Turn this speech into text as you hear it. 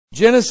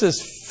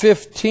Genesis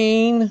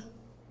 15. I'm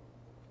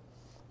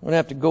going to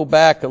have to go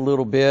back a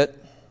little bit.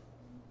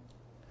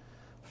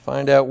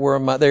 Find out where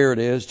there it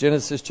is.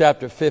 Genesis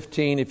chapter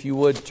 15, if you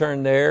would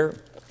turn there.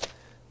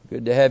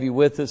 Good to have you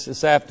with us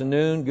this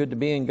afternoon. Good to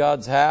be in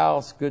God's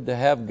house. Good to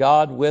have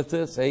God with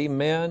us.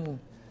 Amen.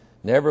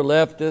 Never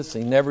left us.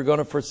 He's never going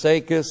to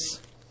forsake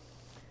us.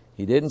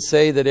 He didn't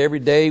say that every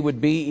day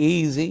would be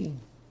easy,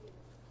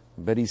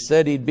 but He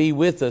said He'd be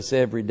with us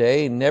every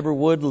day and never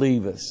would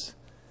leave us.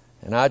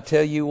 And I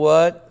tell you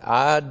what,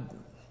 I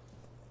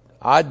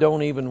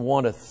don't even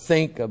want to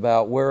think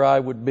about where I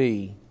would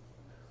be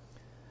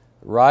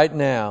right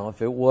now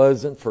if it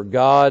wasn't for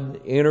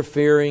God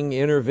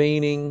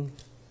intervening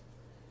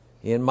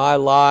in my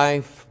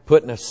life,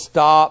 putting a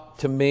stop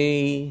to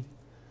me,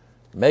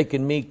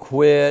 making me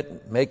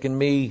quit, making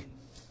me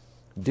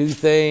do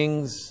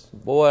things.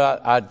 Boy,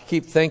 I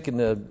keep thinking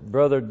of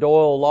Brother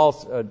Doyle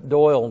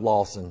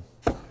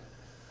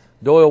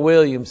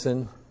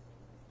Williamson.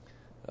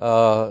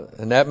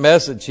 And that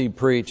message he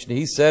preached,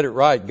 he said it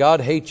right.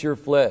 God hates your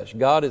flesh.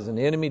 God is an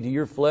enemy to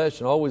your flesh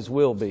and always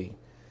will be.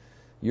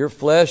 Your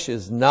flesh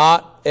is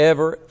not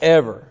ever,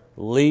 ever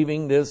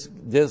leaving this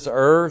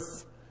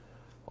earth.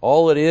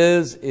 All it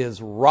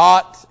is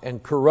rot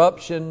and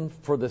corruption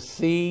for the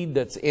seed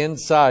that's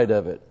inside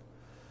of it.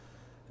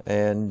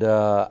 And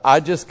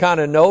I just kind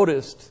of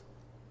noticed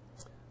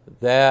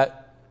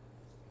that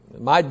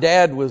my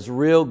dad was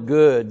real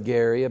good,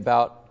 Gary,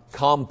 about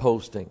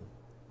composting.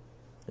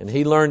 And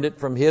he learned it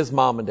from his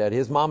mom and dad.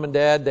 His mom and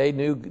dad, they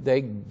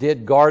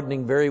did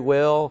gardening very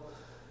well.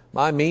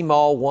 My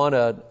meemaw won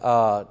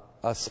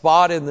a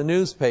spot in the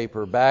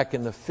newspaper back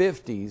in the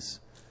 50s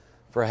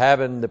for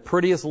having the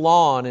prettiest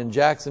lawn in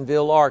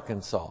Jacksonville,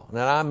 Arkansas. And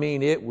I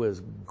mean, it was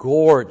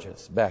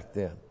gorgeous back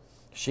then.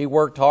 She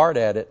worked hard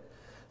at it.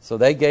 So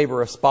they gave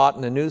her a spot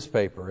in the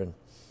newspaper.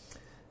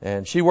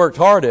 And she worked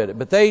hard at it.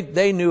 But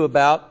they knew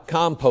about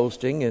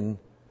composting and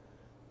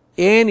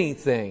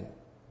anything.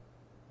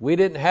 We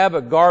didn't have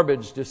a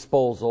garbage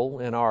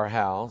disposal in our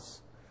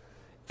house.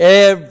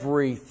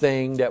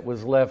 Everything that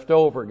was left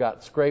over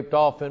got scraped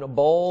off in a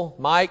bowl.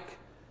 Mike,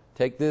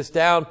 take this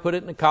down, put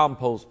it in the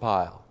compost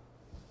pile.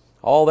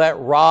 All that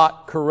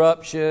rot,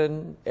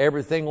 corruption,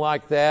 everything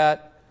like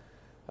that.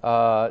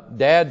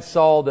 Dad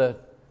saw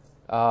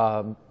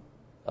the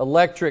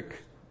electric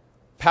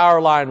power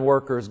line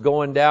workers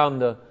going down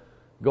the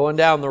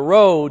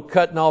road,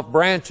 cutting off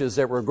branches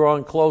that were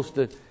growing close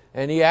to.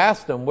 And he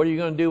asked them, what are you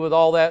going to do with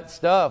all that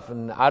stuff?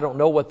 And I don't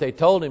know what they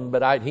told him,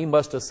 but he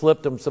must have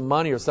slipped them some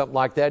money or something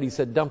like that. He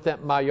said, dump that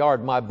in my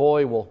yard. My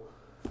boy will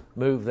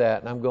move that.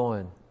 And I'm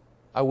going,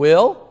 I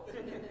will?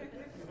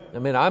 I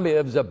mean,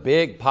 it was a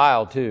big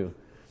pile too.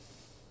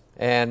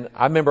 And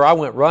I remember I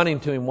went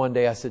running to him one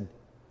day. I said,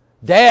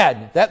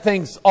 Dad, that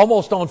thing's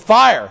almost on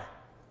fire.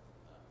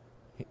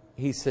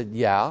 He said,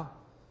 yeah.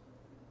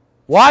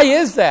 Why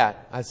is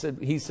that?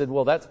 He said,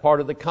 well, that's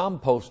part of the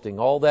composting.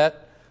 All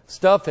that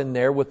stuff in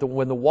there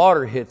when the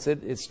water hits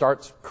it, it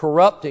starts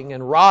corrupting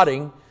and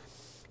rotting,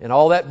 and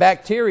all that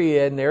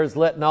bacteria in there is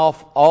letting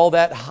off all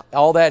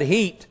that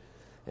heat,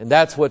 and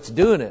that's what's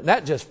doing it. And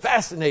that just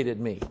fascinated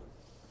me.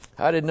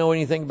 I didn't know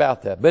anything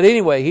about that. But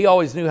anyway, he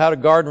always knew how to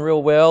garden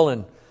real well,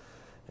 and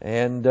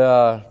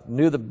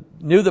knew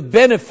the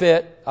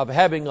benefit of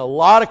having a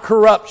lot of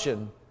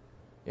corruption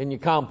in your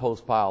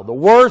compost pile. The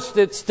worse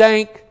it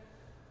stank,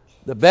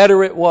 the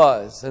better it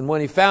was. And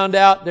when he found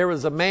out there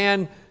was a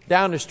man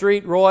down the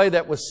street, Roy,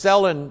 that was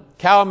selling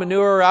cow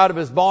manure out of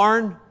his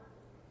barn,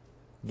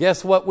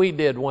 guess what we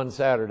did one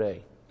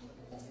Saturday?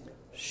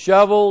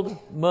 Shoveled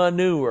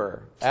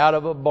manure out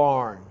of a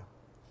barn.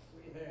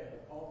 We had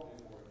all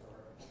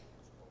garbage.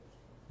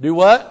 Do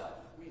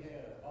what? We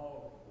had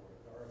all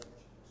garbage.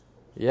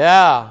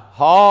 Yeah,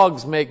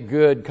 hogs make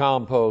good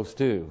compost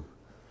too.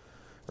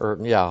 Or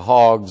yeah,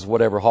 hogs,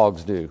 whatever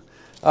hogs do.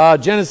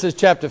 Genesis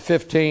chapter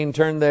 15,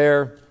 turn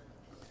there.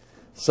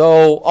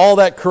 So all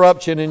that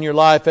corruption in your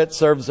life, that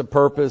serves a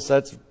purpose.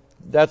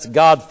 That's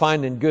God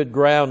finding good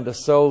ground to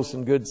sow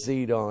some good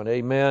seed on.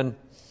 Amen.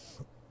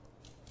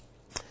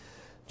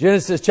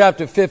 Genesis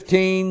chapter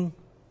 15.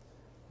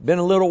 Been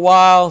a little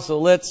while, so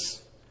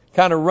let's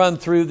kind of run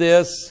through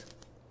this.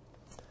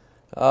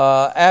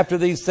 After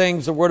these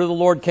things, the word of the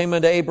Lord came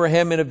unto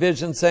Abraham in a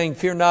vision, saying,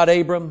 Fear not,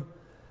 Abram.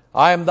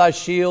 I am thy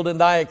shield and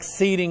thy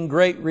exceeding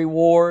great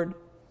reward.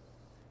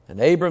 And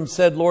Abram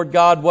said, Lord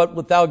God, what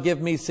wilt thou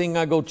give me, seeing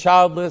I go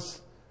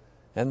childless?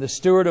 And the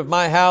steward of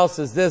my house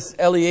is this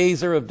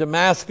Eliezer of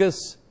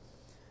Damascus.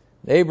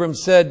 And Abram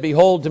said,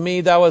 Behold, to me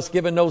thou hast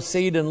given no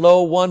seed, and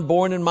lo, one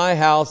born in my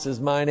house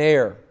is mine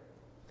heir.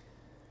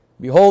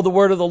 Behold, the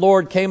word of the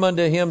Lord came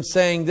unto him,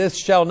 saying, This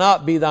shall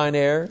not be thine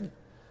heir,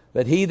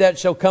 but he that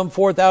shall come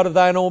forth out of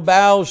thine own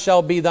bowels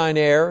shall be thine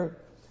heir.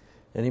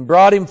 And he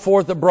brought him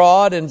forth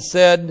abroad and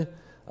said,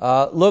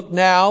 Look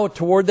now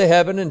toward the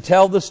heaven and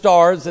tell the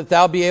stars that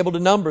thou be able to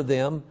number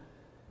them.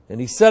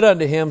 And he said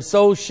unto him,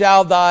 So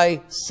shall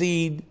thy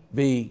seed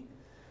be.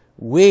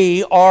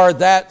 We are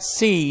that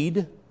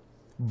seed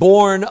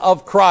born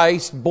of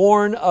Christ,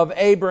 born of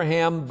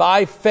Abraham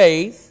by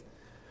faith,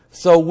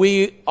 So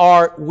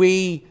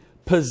we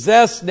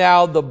possess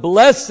now the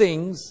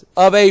blessings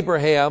of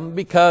Abraham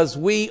because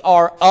we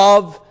are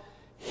of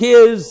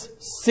his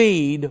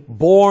seed,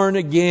 born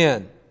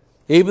again.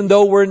 Even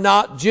though we're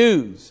not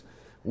Jews,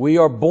 we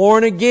are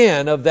born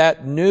again of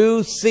that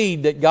new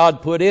seed that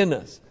God put in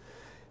us.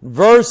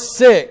 Verse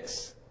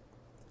 6,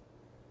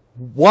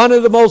 one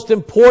of the most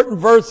important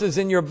verses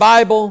in your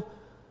Bible,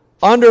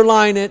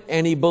 underline it,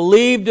 and he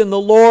believed in the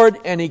Lord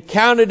and he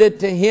counted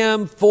it to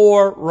him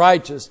for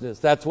righteousness.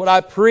 That's what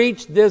I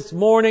preached this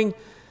morning.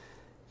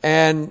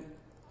 And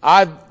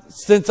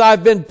since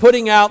I've been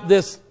putting out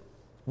this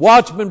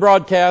Watchman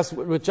broadcast,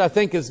 which I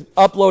think is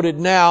uploaded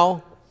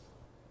now,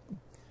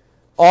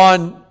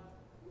 on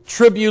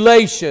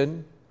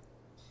tribulation,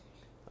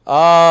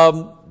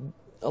 a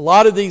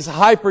lot of these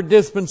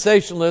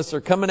hyper-dispensationalists are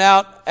coming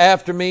out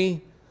after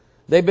me.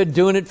 They've been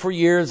doing it for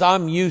years.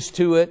 I'm used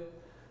to it.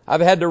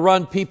 I've had to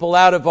run people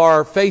out of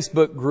our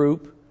Facebook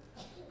group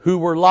who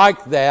were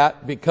like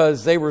that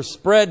because they were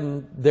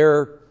spreading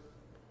their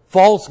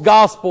false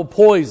gospel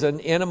poison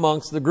in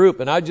amongst the group.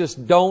 And I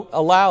just don't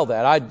allow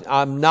that.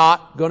 I'm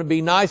not going to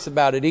be nice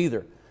about it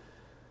either.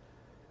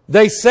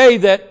 They say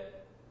that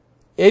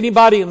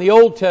anybody in the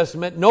Old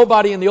Testament,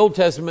 nobody in the Old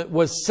Testament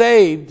was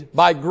saved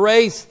by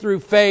grace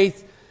through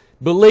faith,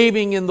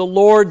 believing in the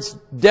Lord's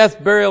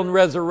death, burial, and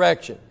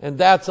resurrection. And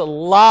that's a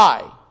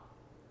lie.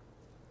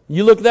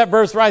 You look at that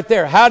verse right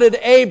there. How did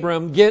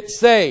Abram get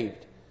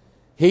saved?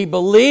 He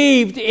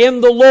believed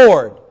in the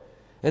Lord,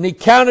 and he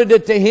counted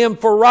it to him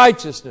for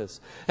righteousness.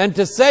 And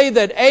to say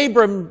that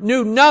Abram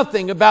knew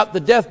nothing about the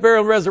death,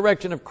 burial, and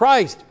resurrection of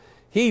Christ,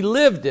 he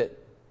lived it.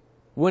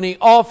 When he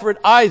offered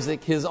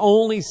Isaac, his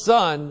only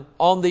son,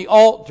 on the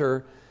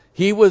altar,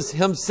 he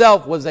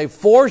himself was a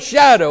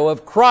foreshadow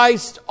of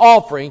Christ's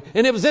offering.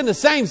 And it was in the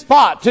same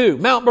spot too,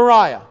 Mount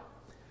Moriah.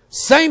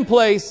 Same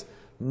place,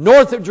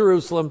 north of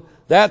Jerusalem.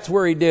 That's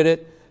where he did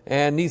it.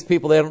 And these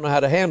people, they don't know how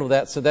to handle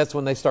that. So that's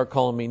when they start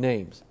calling me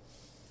names.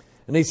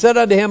 And he said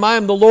unto him, I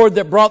am the Lord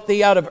that brought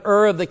thee out of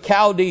Ur of the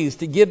Chaldees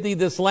to give thee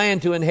this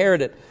land to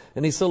inherit it.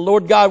 And he said,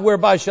 Lord God,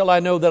 whereby shall I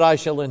know that I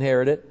shall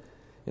inherit it?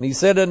 And he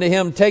said unto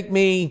him, take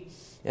me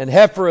an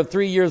heifer of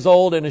 3 years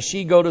old, and a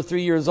she-goat of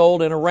 3 years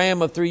old, and a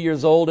ram of 3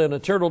 years old, and a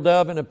turtle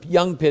dove, and a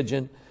young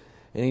pigeon.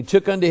 And he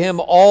took unto him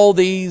all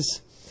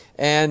these,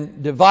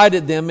 and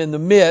divided them in the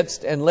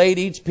midst, and laid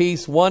each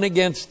piece one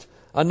against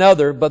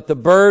another, but the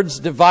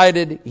birds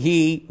divided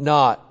he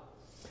not.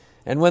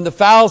 And when the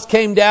fowls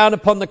came down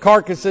upon the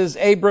carcasses,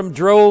 Abram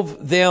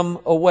drove them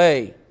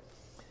away.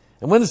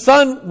 And when the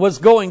sun was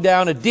going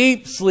down, a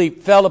deep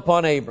sleep fell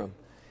upon Abram.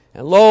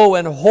 And lo,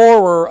 an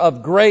horror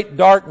of great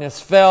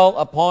darkness fell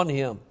upon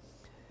him.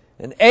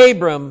 And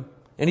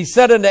he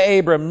said unto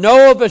Abram,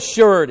 know of a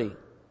surety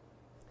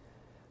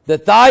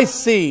that thy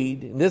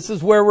seed, and this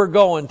is where we're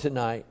going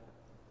tonight,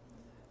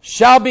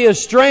 shall be a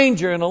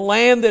stranger in a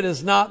land that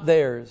is not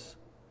theirs,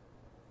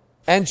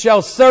 and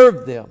shall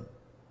serve them.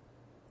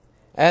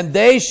 And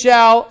they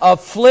shall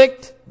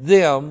afflict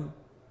them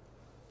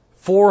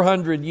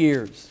 400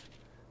 years.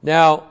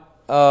 Now,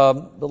 I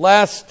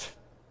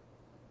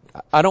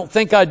don't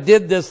think I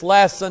did this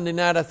last Sunday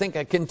night. I think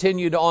I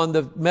continued on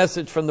the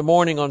message from the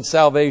morning on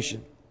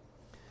salvation.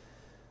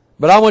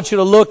 But I want you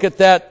to look at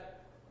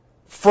that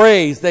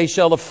phrase, they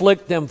shall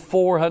afflict them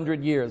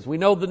 400 years. We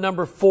know the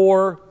number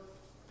 4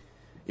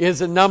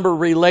 is a number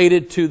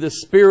related to the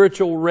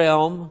spiritual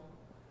realm.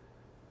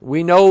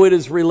 We know it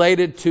is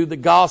related to the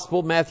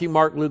gospel, Matthew,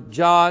 Mark, Luke,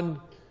 John.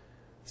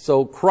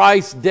 So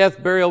Christ's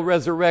death, burial,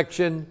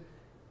 resurrection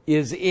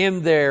is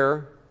in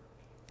there.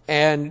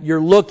 And you're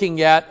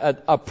looking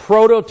at a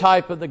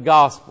prototype of the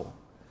gospel.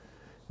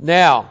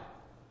 Now,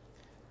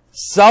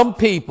 some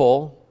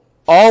people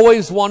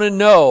always want to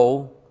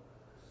know,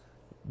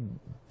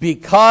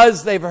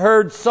 because they've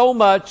heard so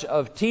much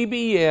of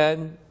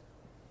TBN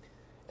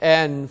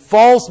and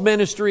false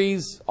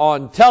ministries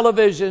on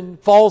television,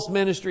 false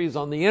ministries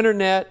on the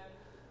internet,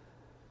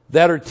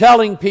 that are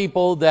telling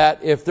people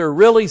that if they're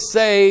really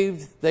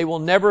saved, they will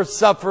never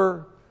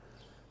suffer,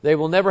 they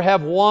will never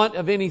have want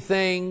of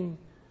anything,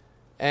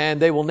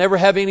 and they will never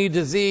have any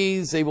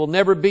disease. They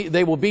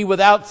will be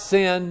without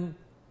sin.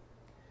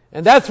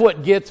 And that's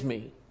what gets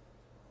me.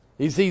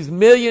 Is these $1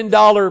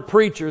 million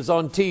preachers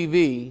on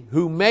TV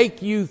who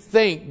make you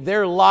think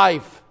their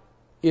life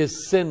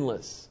is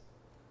sinless.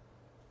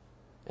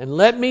 And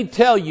let me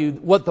tell you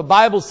what the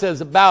Bible says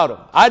about them.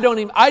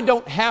 I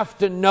don't have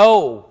to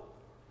know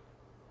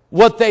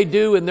what they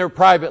do in their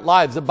private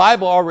lives. The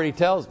Bible already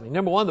tells me.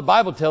 Number one, the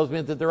Bible tells me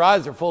that their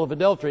eyes are full of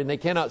adultery and they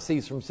cannot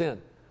cease from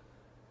sin.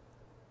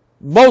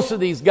 Most of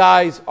these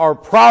guys are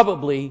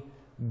probably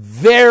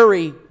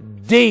very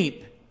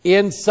deep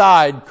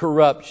inside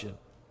corruption.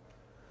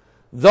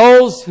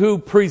 Those who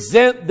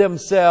present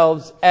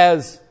themselves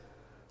as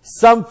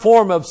some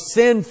form of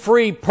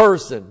sin-free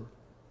person.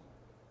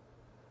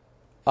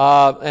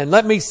 And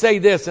let me say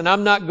this, and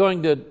I'm not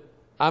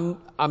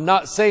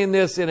saying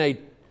this in a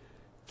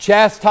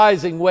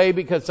chastising way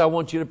because I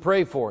want you to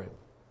pray for him.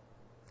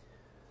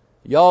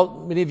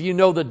 Many of you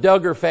know the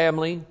Duggar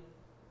family.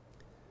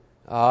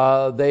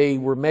 They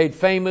were made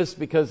famous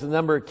because of the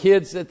number of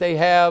kids that they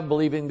have,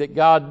 believing that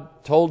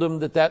God told them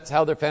that that's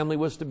how their family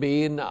was to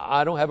be, and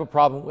I don't have a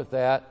problem with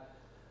that.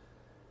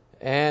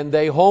 And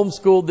they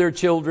homeschooled their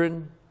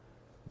children,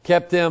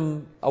 kept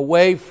them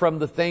away from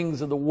the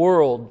things of the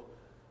world.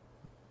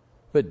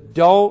 But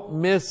don't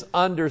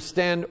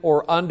misunderstand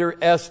or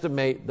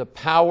underestimate the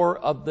power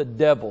of the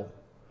devil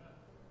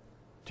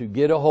to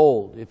get a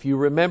hold. If you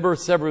remember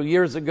several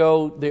years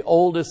ago, the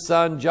oldest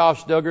son,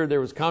 Josh Duggar, there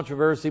was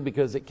controversy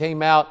because it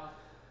came out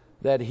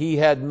that he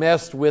had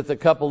messed with a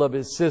couple of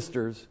his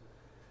sisters.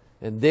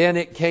 And then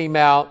it came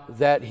out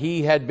that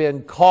he had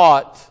been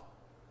caught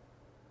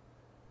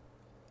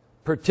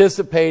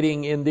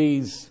participating in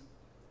these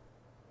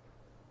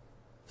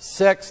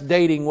sex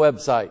dating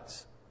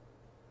websites.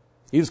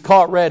 He was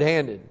caught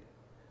red-handed.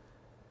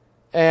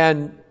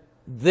 And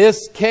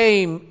this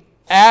came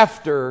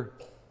after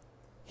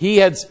he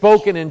had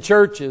spoken in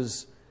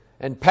churches,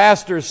 and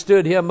pastors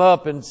stood him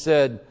up and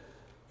said,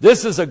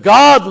 this is a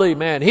godly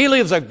man. He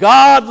lives a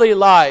godly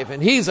life,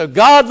 and he's a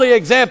godly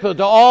example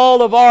to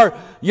all of our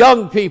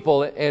young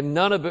people. And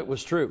none of it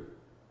was true.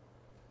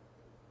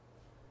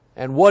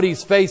 And what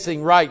he's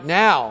facing right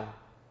now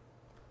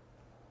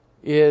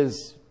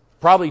is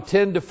probably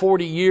 10 to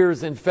 40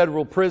 years in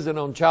federal prison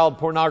on child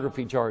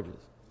pornography charges.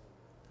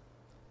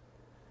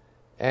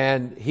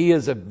 And he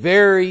is a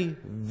very,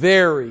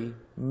 very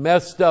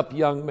messed up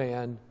young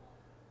man.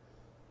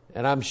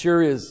 And I'm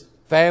sure his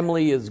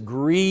family is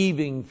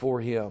grieving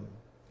for him.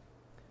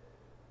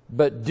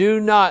 But do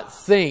not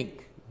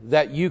think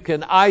that you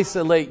can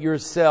isolate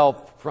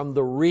yourself from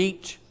the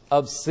reach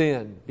of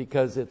sin,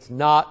 because it's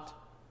not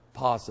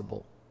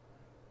possible.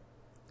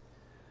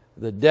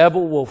 The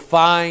devil will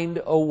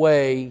find a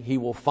way. He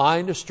will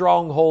find a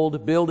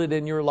stronghold, build it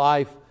in your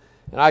life.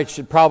 And I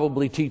should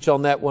probably teach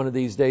on that one of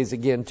these days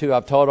again too.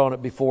 I've taught on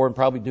it before and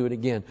probably do it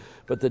again.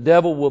 But the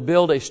devil will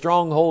build a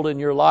stronghold in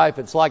your life.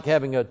 It's like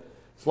having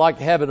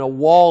a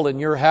wall in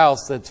your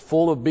house that's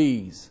full of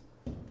bees.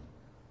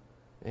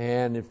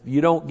 And if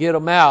you don't get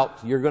them out,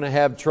 you're going to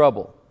have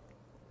trouble.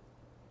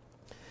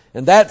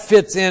 And that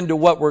fits into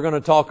what we're going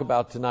to talk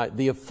about tonight,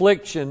 the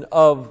affliction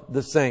of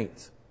the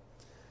saints.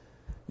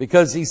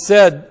 Because he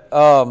said,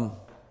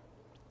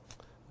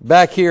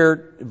 back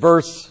here,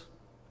 verse,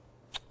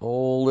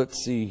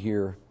 let's see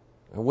here.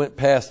 I went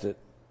past it.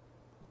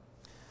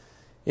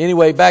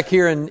 Anyway, back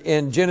here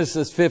in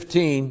Genesis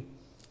 15,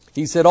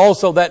 he said,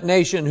 also that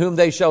nation whom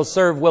they shall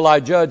serve will I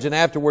judge, and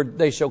afterward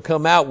they shall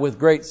come out with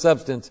great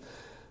substance.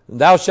 And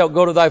thou shalt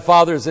go to thy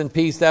fathers in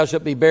peace, thou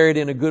shalt be buried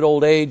in a good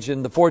old age.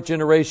 In the fourth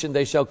generation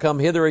they shall come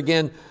hither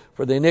again,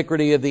 for the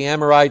iniquity of the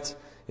Amorites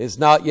is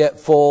not yet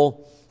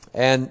full.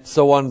 And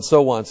so on and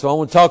so on. So I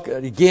want to talk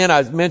again.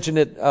 I mentioned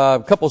it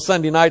a couple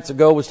Sunday nights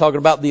ago. Was talking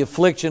about the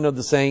affliction of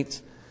the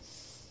saints.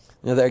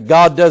 You know, that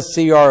God does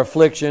see our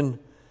affliction,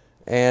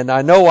 and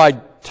I know I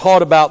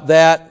taught about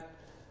that.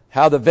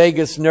 How the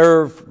vagus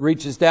nerve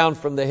reaches down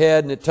from the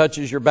head and it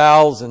touches your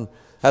bowels, and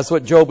that's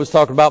what Job was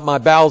talking about. My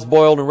bowels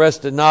boiled and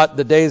rested not;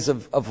 the days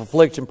of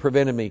affliction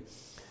prevented me.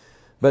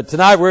 But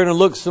tonight we're going to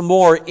look some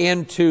more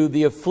into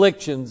the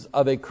afflictions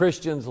of a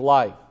Christian's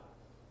life.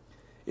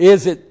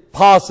 Is it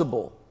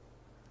possible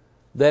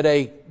that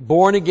a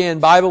born-again,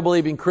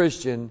 Bible-believing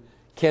Christian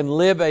can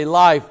live a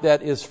life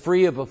that is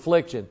free of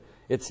affliction?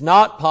 It's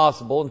not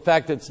possible. In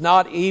fact, it's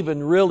not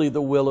even really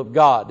the will of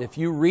God. If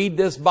you read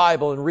this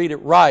Bible and read it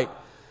right,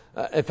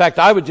 in fact,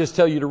 I would just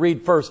tell you to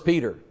read 1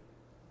 Peter.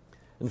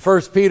 And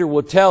 1 Peter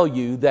will tell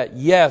you that,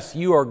 yes,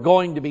 you are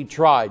going to be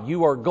tried.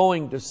 You are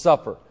going to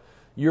suffer.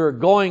 You're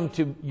going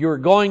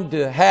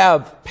to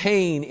have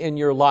pain in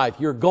your life.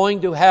 You're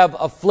going to have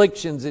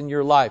afflictions in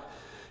your life.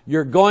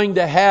 You're going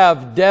to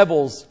have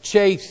devils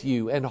chase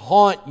you and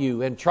haunt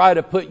you and try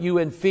to put you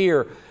in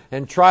fear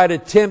and try to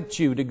tempt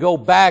you to go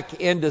back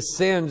into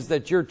sins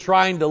that you're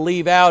trying to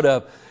leave out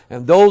of.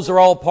 And those are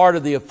all part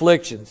of the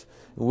afflictions.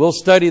 We'll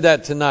study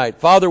that tonight.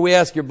 Father, we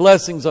ask your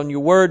blessings on your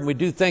word, and we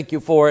do thank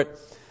you for it.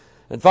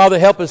 And Father,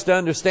 help us to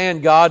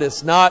understand, God,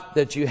 it's not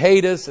that you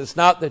hate us. It's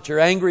not that you're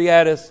angry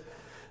at us.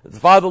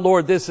 Father,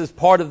 Lord, this is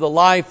part of the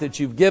life that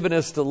you've given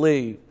us to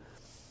lead.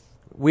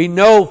 We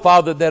know,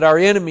 Father, that our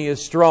enemy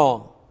is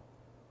strong.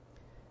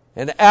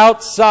 And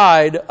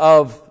outside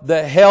of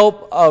the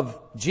help of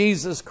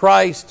Jesus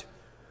Christ,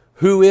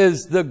 who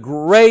is the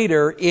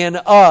greater in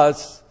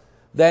us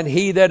than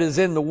he that is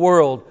in the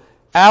world,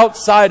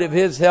 outside of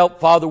his help,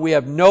 Father, we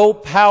have no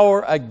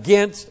power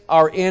against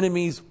our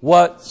enemies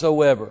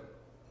whatsoever.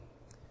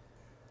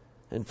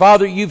 And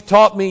Father, you've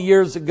taught me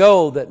years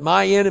ago that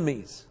my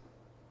enemies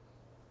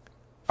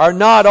are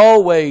not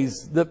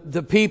always the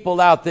people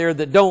out there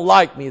that don't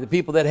like me, the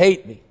people that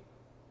hate me.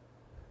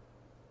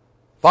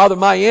 Father,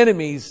 my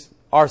enemies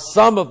are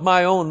some of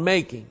my own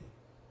making.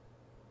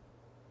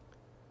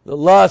 The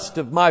lust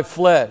of my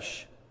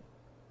flesh,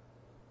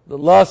 the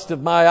lust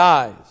of my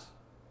eyes,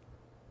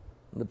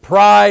 the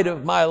pride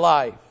of my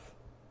life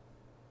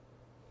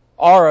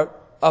are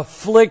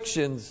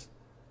afflictions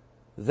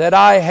that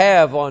I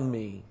have on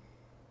me.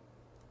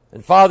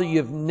 And Father,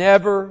 you've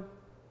never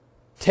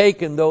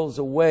taken those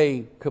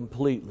away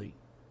completely.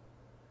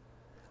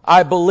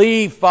 I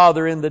believe,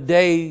 Father, in the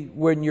day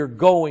when you're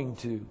going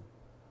to,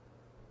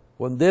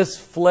 when this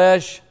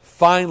flesh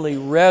finally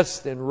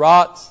rests and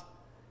rots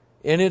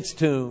in its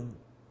tomb,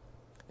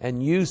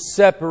 and you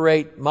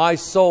separate my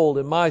soul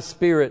and my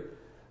spirit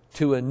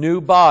to a new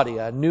body,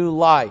 a new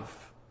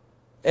life,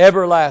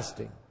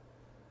 everlasting.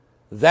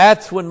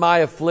 That's when my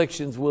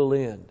afflictions will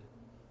end.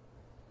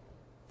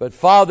 But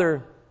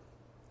Father,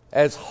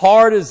 as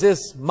hard as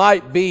this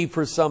might be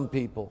for some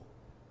people,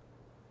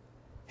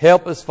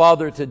 help us,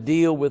 Father, to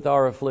deal with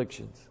our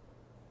afflictions.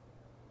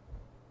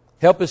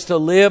 Help us to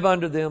live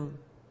under them.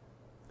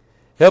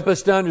 Help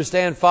us to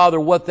understand, Father,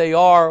 what they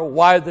are,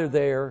 why they're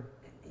there.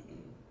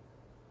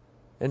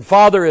 And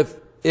Father,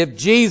 if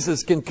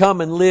Jesus can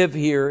come and live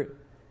here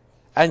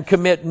and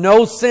commit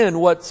no sin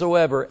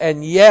whatsoever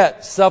and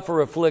yet suffer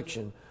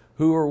affliction,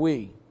 who are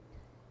we?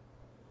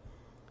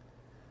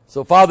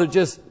 So Father,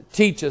 just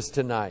teach us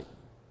tonight.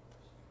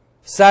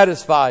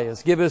 Satisfy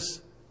us. Give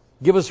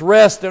us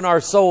rest in our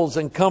souls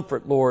and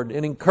comfort, Lord,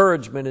 and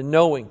encouragement in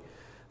knowing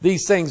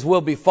these things will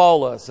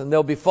befall us, and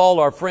they'll befall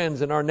our friends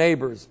and our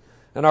neighbors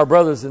and our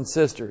brothers and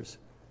sisters.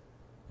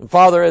 And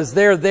Father, as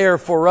they're there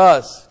for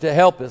us to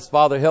help us,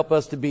 Father, help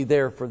us to be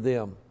there for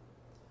them.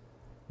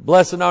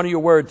 Bless and honor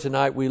your word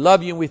tonight. We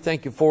love you and we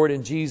thank you for it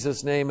in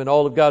Jesus' name. And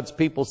all of God's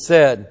people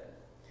said.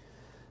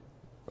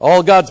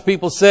 All God's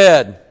people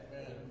said.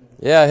 Amen.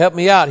 Yeah, help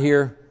me out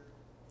here.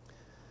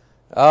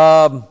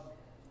 Let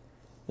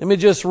me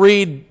just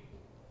read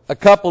a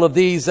couple of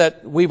these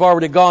that we've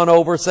already gone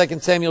over.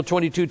 2 Samuel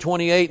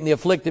 22:28, and the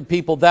afflicted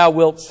people thou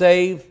wilt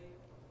save.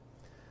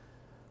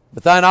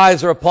 But thine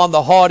eyes are upon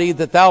the haughty,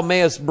 that thou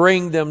mayest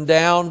bring them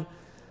down.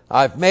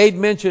 I've made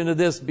mention of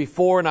this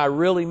before, and I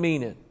really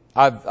mean it.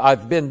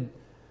 I've been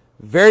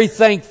very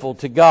thankful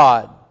to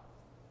God.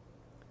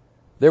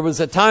 There was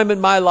a time in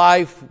my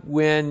life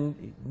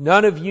when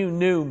none of you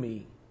knew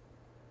me.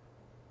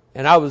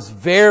 And I was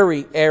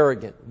very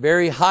arrogant,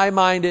 very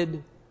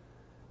high-minded,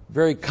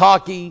 very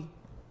cocky.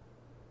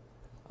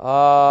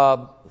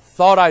 Thought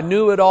I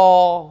knew it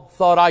all,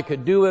 thought I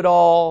could do it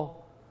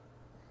all.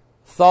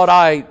 Thought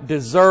I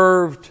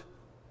deserved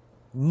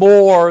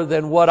more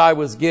than what I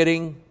was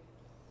getting.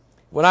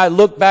 When I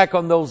look back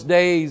on those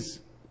days,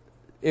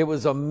 it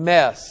was a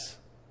mess.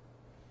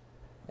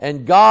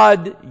 And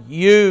God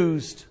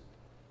used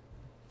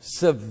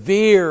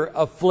severe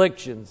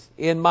afflictions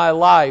in my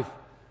life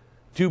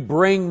to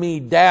bring me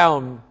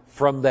down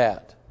from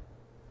that.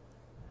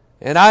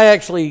 And I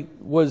actually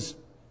was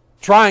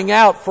trying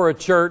out for a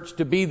church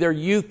to be their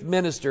youth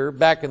minister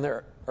back in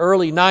the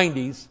early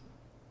 90s.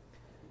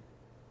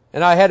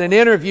 And I had an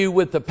interview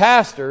with the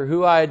pastor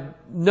who I'd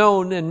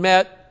known and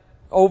met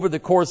over the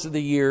course of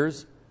the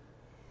years.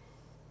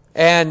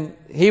 And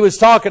he was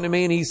talking to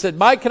me and he said,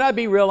 Mike, can I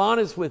be real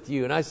honest with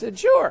you? And I said,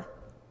 sure.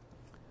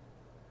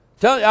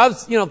 I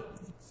was,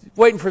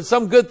 waiting for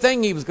some good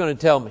thing he was going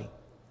to tell me.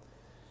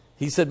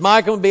 He said,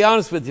 Mike, I'm going to be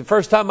honest with you.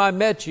 First time I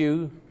met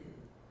you,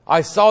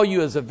 I saw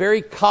you as a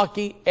very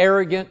cocky,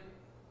 arrogant,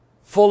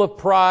 full of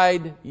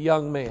pride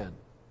young man.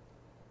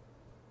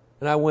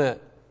 And I went,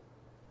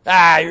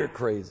 you're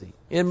crazy.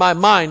 In my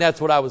mind, that's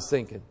what I was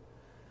thinking.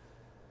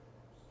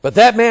 But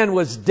that man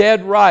was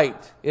dead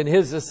right in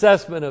his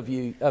assessment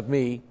of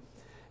me.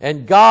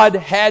 And God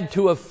had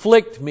to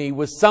afflict me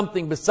with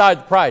something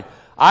besides pride.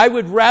 I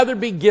would rather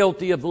be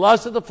guilty of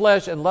lust of the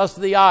flesh and lust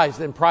of the eyes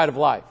than pride of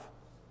life.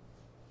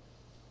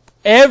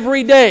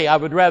 Every day I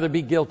would rather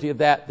be guilty of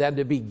that than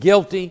to be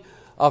guilty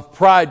of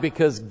pride,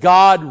 because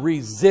God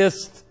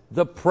resists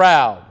the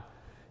proud.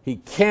 They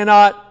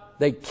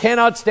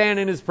cannot stand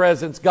in His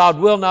presence. God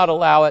will not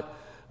allow it.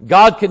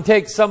 God can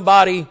take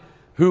somebody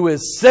who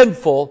is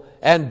sinful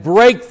and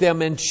break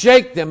them and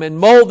shake them and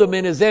mold them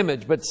in His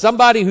image. But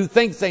somebody who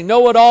thinks they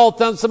know it all,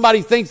 somebody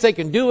who thinks they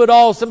can do it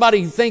all,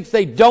 somebody who thinks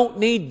they don't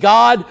need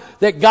God,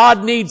 that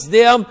God needs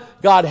them,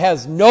 God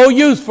has no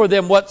use for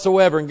them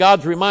whatsoever. And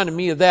God's reminded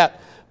me of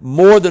that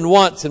more than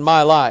once in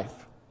my life.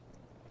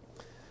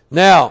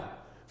 Now,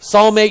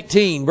 Psalm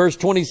 18, verse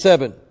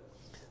 27.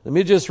 Let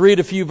me just read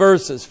a few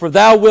verses. For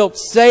thou wilt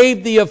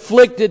save the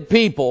afflicted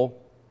people,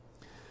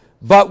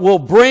 but will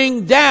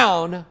bring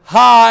down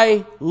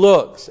high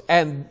looks.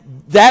 And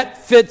that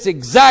fits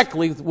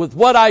exactly with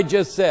what I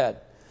just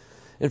said.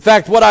 In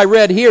fact, what I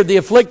read here, the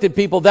afflicted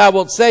people thou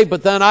wilt save,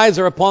 but thine eyes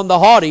are upon the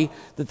haughty,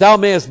 that thou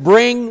mayest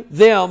bring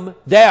them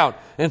down.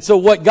 And so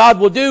what God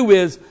will do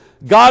is,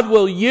 God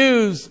will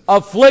use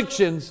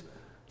afflictions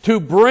to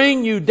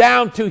bring you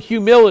down to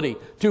humility,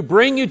 to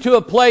bring you to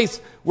a place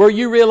where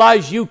you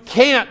realize you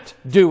can't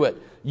do it.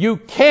 You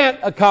can't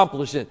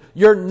accomplish it.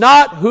 You're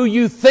not who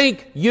you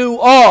think you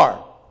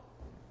are.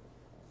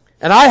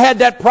 And I had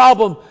that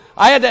problem.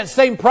 I had that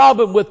same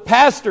problem with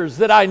pastors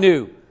that I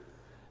knew.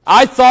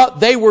 I thought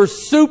they were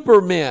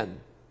supermen.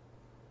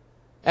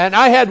 And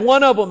I had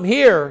one of them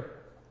here,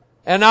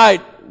 and I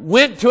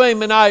went to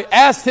him and I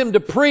asked him to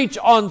preach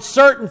on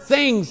certain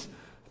things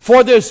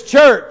for this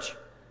church.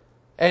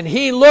 And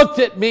he looked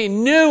at me,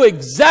 knew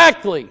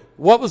exactly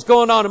what was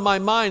going on in my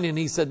mind, and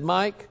he said,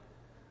 Mike,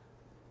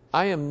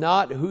 I am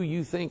not who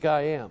you think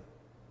I am.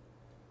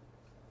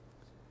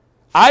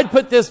 I'd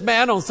put this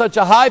man on such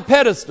a high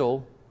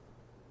pedestal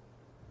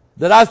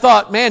that I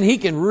thought, man, he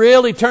can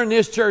really turn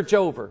this church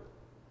over.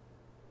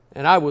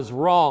 And I was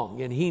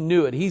wrong, and he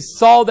knew it. He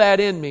saw that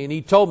in me, and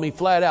he told me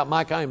flat out,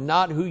 Mike, I am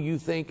not who you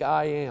think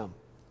I am.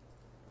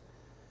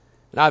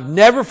 And I've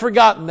never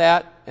forgotten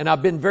that, and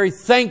I've been very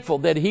thankful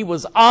that he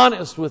was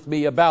honest with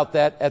me about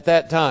that at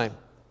that time.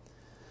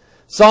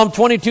 Psalm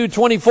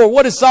 22:24.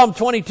 What is Psalm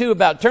 22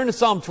 about? Turn to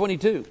Psalm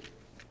 22,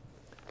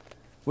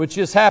 which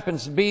just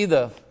happens to be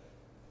the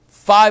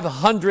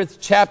 500th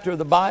chapter of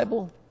the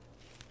Bible.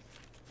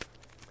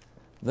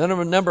 The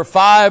number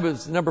 5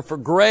 is the number for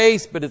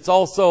grace, but it's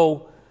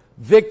also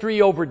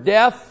victory over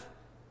death.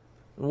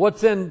 And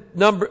what's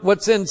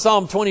in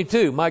Psalm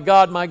 22? My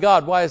God,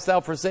 why hast thou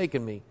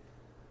forsaken me?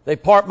 They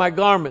part my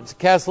garments,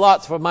 cast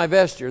lots for my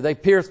vesture. They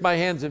pierce my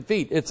hands and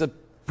feet. It's a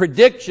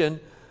prediction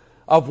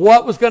of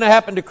what was going to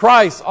happen to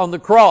Christ on the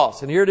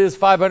cross. And here it is,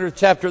 500th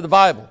chapter of the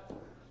Bible.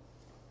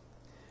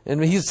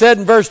 And he said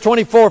in verse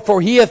 24,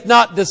 for he hath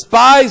not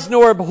despised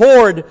nor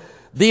abhorred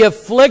the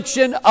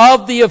affliction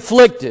of the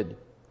afflicted.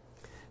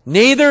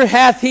 Neither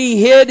hath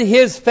he hid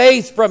his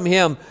face from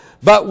him.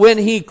 But when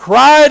he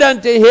cried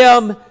unto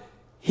him,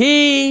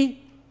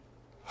 he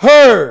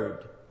heard.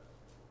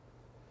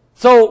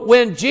 So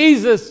when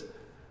Jesus,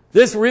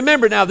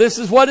 remember now, this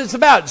is what it's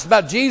about. It's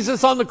about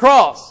Jesus on the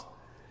cross.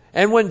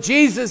 And when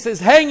Jesus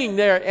is hanging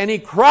there and he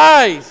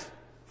cries,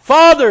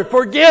 Father,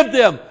 forgive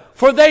them,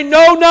 for they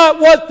know not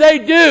what they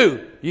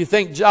do. You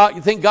think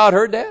God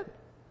heard that?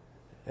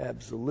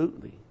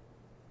 Absolutely.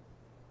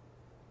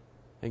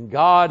 And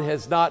God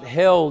has not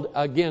held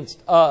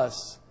against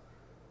us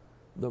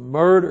the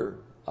murder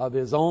of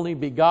His only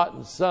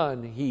begotten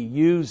Son. He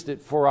used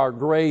it for our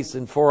grace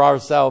and for our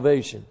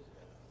salvation.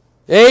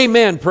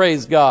 Amen,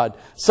 praise God.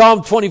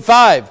 Psalm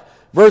 25,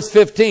 verse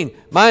 15.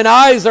 Mine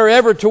eyes are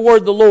ever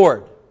toward the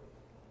Lord,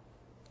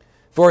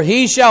 for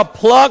He shall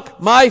pluck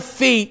my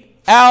feet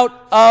out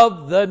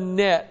of the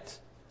net.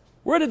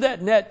 Where did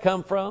that net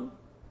come from?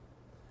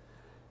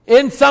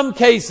 In some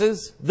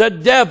cases, the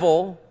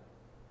devil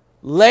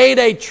laid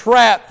a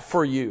trap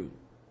for you.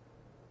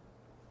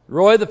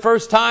 Roy, the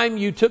first time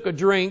you took a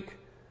drink,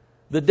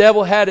 the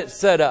devil had it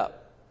set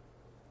up.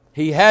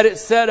 He had it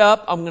set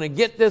up. I'm going to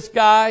get this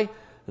guy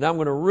and I'm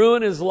going to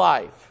ruin his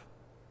life.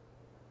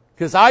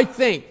 Because I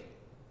think,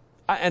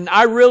 and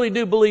I really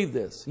do believe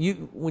this.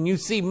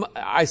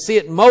 I see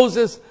it in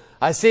Moses.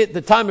 I see it at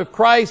the time of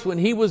Christ when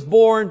He was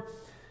born.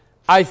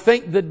 I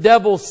think the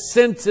devil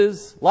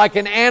senses, like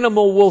an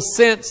animal will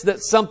sense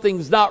that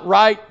something's not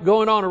right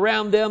going on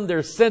around them.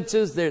 Their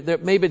senses,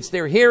 maybe it's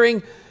their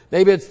hearing,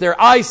 maybe it's their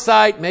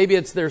eyesight, maybe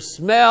it's their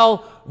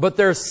smell, but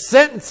their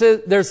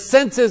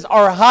senses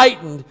are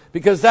heightened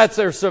because that's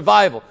their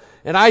survival.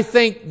 And I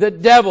think the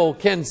devil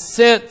can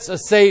sense a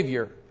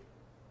Savior.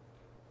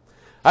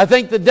 I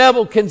think the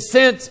devil can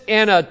sense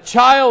in a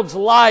child's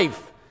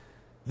life,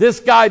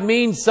 this guy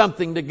means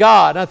something to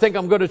God. I think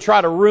I'm going to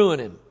try to ruin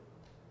him.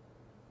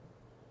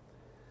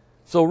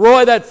 So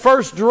Roy, that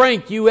first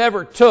drink you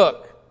ever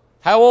took,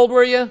 how old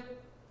were you?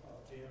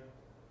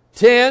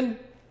 10.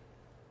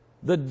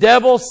 The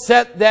devil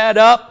set that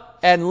up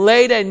and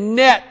laid a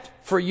net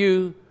for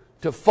you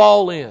to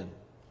fall in.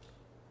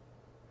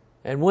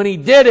 And when he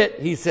did it,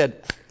 he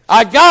said,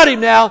 I got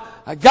him now.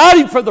 I got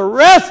him for the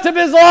rest of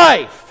his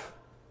life.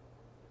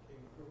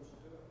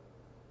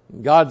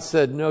 And God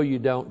said, no, you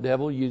don't,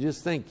 devil. You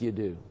just think you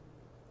do.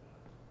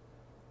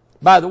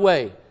 By the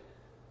way,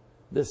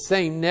 the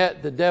same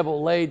net the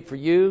devil laid for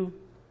you,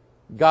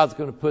 God's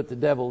going to put the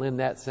devil in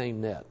that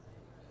same net.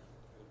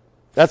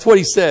 That's what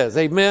He says.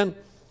 Amen.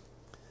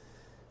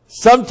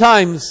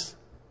 Sometimes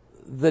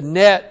the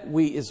net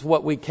is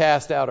what we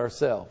cast out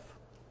ourselves.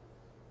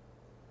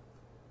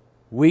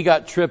 We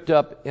got tripped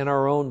up in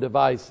our own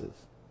devices.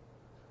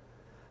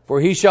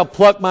 For He shall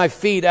pluck my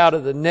feet out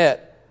of the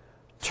net.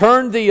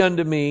 Turn thee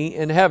unto me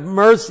and have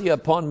mercy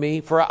upon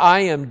me, for I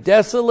am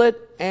desolate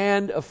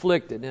and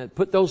afflicted. And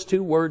put those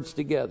two words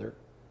together.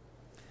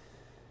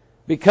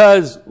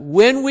 Because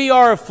when we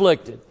are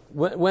afflicted,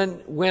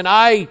 when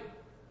I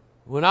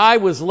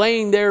was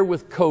laying there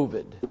with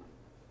COVID,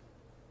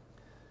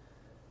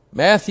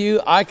 Matthew,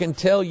 I can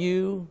tell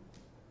you,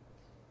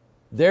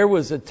 there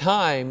was a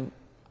time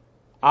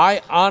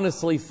I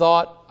honestly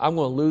thought I'm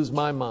going to lose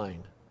my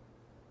mind.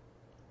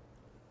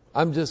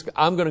 I'm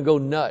going to go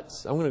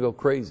nuts. I'm going to go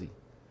crazy.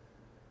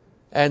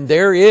 And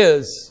there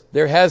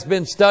has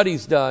been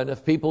studies done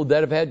of people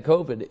that have had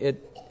COVID.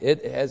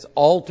 It has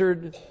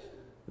altered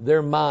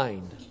their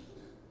mind.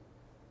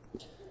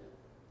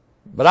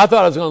 But I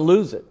thought I was going to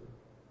lose it.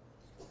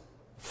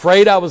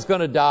 Afraid I was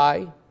going to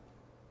die.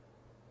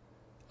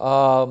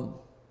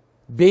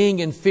 Being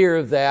in fear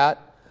of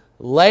that.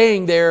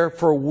 Laying there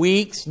for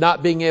weeks,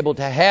 not being able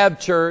to have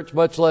church,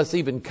 much less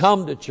even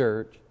come to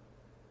church.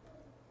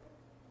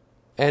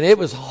 And it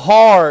was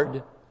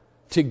hard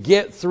to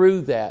get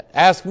through that.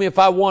 Ask me if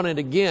I want it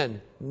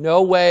again.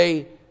 No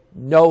way,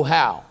 no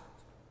how.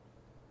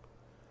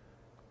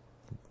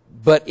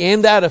 But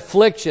in that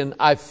affliction,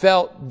 I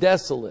felt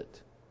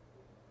desolate.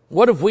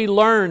 What have we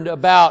learned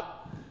about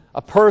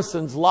a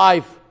person's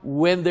life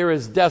when there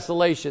is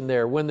desolation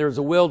there, when there's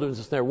a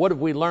wilderness there? What have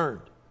we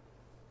learned?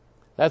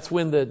 That's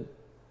when the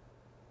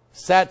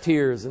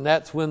satyrs, and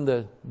that's when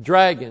the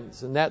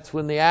dragons, and that's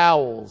when the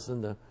owls,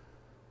 and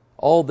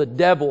all the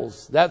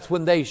devils, that's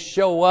when they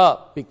show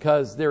up,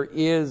 because there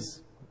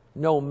is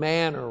no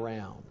man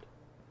around.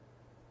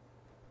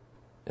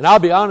 And I'll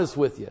be honest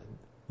with you,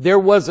 there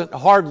wasn't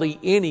hardly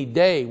any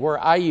day where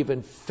I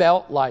even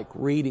felt like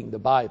reading the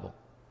Bible.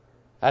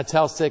 That's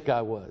how sick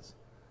I was.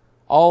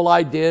 All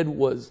I did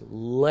was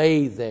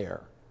lay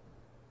there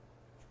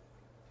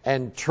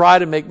and try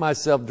to make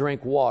myself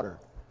drink water.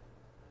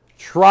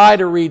 Try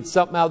to read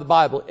something out of the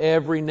Bible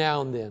every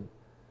now and then.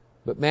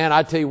 But man,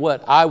 I tell you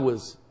what, I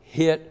was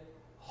hit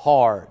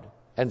hard.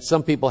 And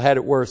some people had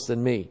it worse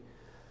than me.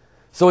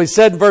 So he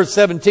said in verse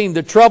 17,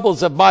 the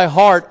troubles of my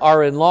heart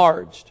are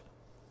enlarged.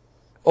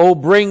 O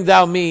bring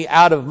thou me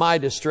out of my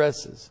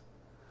distresses.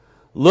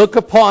 Look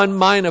upon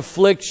mine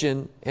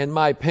affliction and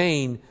my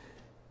pain,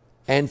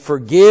 and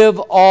forgive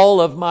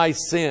all of my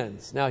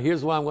sins. Now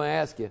here's what I'm going to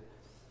ask you.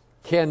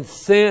 Can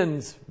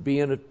sins be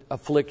an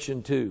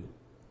affliction too?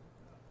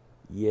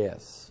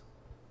 Yes.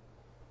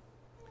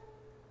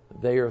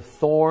 They are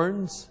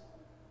thorns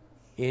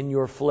in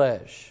your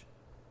flesh.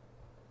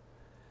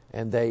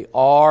 And they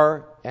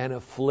are an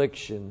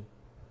affliction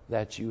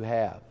that you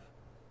have.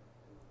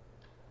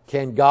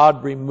 Can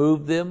God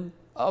remove them?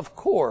 Of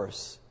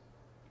course.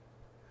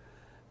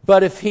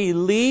 But if He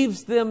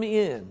leaves them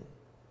in,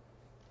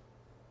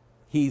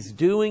 He's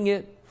doing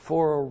it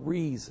for a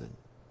reason.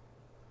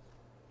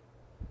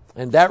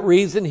 And that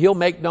reason He'll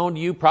make known to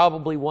you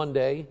probably one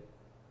day.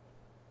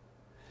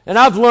 And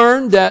I've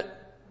learned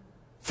that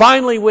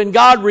finally when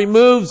God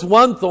removes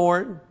one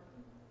thorn,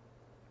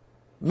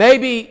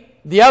 maybe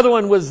the other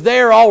one was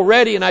there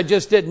already and I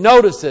just didn't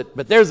notice it,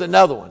 but there's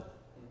another one.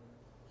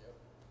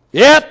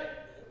 Yep.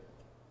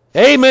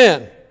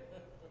 Amen.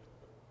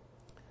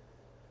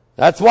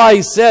 That's why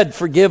He said,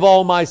 forgive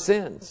all my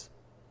sins.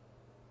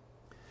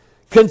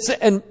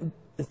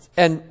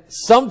 And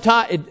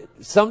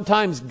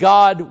sometimes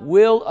God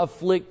will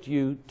afflict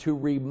you to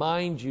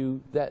remind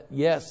you that,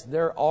 yes,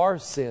 there are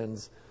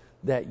sins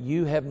that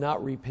you have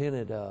not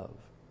repented of.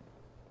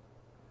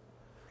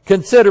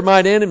 Consider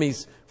mine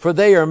enemies, for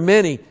they are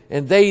many,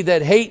 and they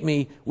that hate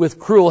me with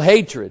cruel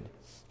hatred.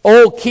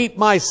 Oh, keep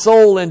my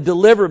soul and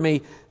deliver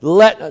me.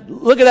 Look at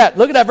that.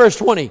 Look at that verse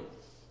 20.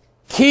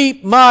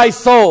 Keep my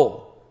soul.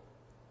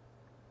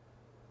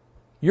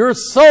 Your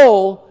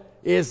soul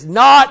is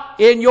not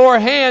in your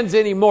hands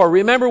anymore.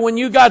 Remember when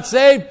you got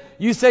saved,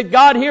 you said,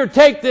 God, here,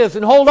 take this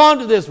and hold on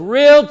to this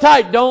real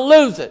tight. Don't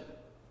lose it.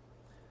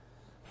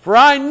 For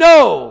I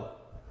know,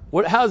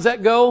 how does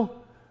that go?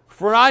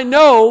 For I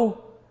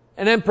know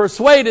and am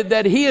persuaded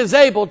that He is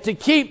able to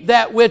keep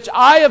that which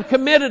I have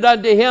committed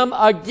unto Him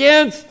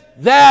against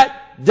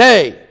that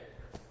day.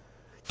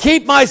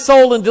 Keep my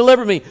soul and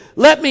deliver me.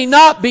 Let me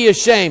not be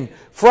ashamed,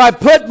 for I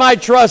put my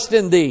trust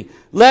in Thee.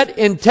 Let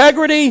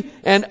integrity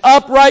and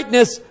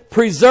uprightness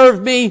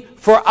preserve me,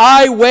 for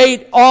I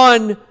wait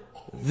on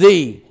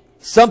Thee.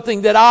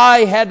 Something that I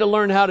had to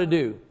learn how to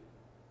do.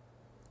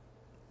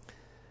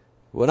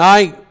 When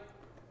I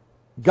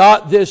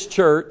got this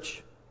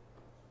church,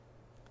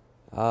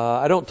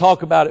 I don't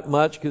talk about it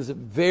much because it's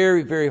a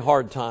very, very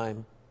hard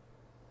time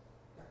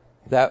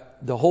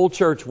that the whole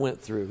church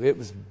went through. It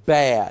was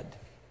bad.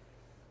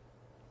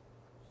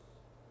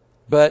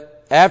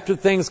 But after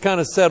things kind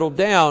of settled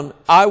down,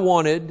 I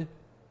wanted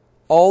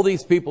all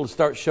these people to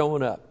start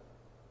showing up.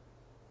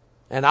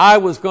 And I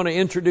was going to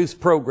introduce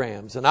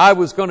programs, and I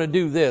was going to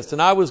do this,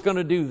 and I was going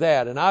to do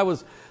that, and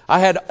I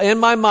had in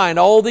my mind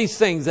all these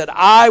things that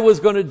I was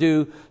going to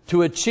do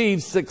to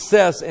achieve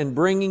success in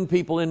bringing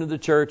people into the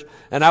church.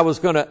 And I was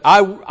going to,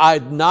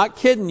 I'm not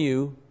kidding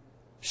you,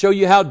 show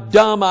you how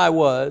dumb I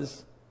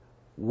was.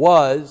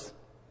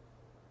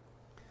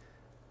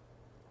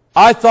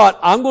 I thought,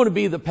 I'm going to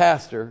be the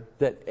pastor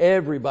that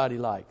everybody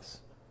likes.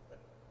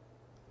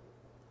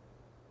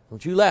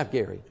 Don't you laugh,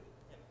 Gary.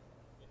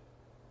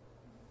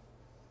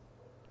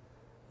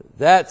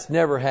 That's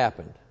never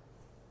happened.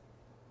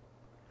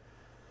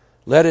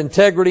 Let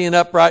integrity and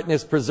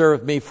uprightness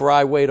preserve me, for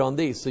I wait on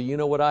Thee. So you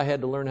know what I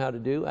had to learn how to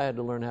do? I had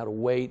to learn how to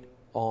wait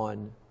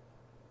on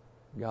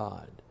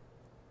God.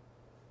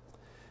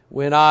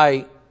 When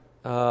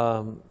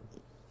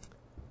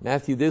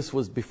Matthew, this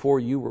was before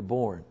you were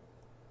born.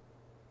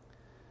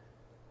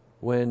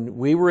 When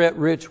we were at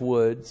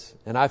Richwoods,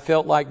 and I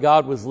felt like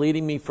God was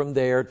leading me from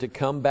there to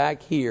come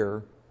back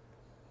here,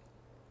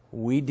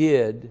 we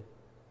did.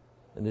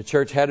 And the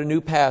church had a new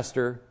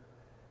pastor,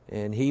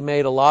 and he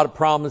made a lot of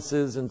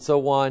promises and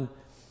so on.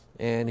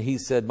 And he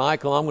said,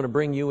 Michael, I'm going to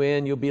bring you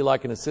in. You'll be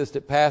like an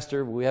assistant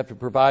pastor. We have to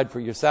provide for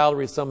your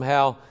salary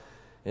somehow.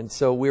 And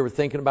so we were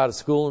thinking about a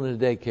school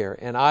and a daycare.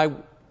 And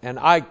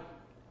I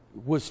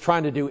was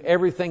trying to do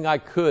everything I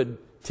could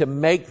to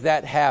make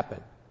that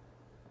happen,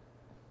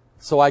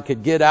 so I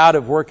could get out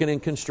of working in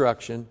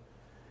construction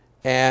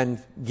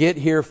and get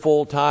here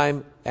full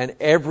time. And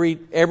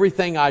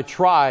everything I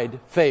tried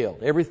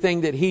failed.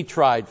 Everything that he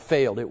tried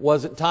failed. It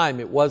wasn't time.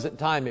 It wasn't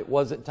time. It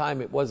wasn't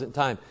time. It wasn't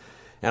time.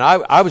 And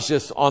I was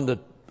just on the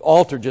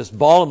altar, just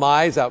bawling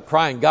my eyes out,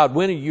 crying, God,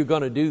 when are you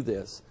going to do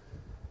this?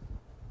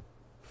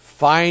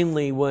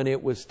 Finally, when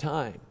it was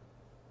time,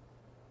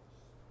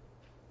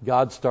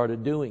 God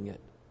started doing it.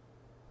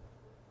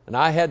 And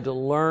I had to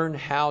learn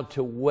how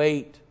to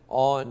wait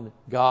on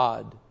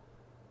God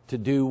to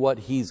do what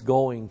He's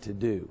going to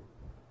do.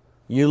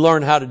 You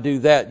learn how to do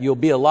that, you'll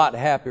be a lot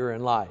happier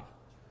in life.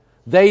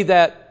 They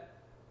that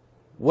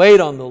wait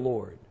on the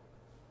Lord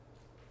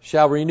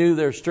shall renew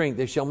their strength.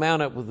 They shall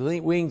mount up with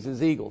wings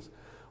as eagles.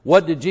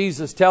 What did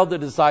Jesus tell the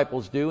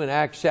disciples do in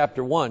Acts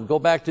chapter 1? Go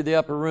back to the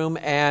upper room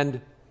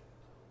and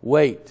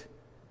wait.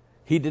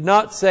 He did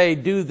not say,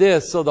 do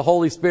this so the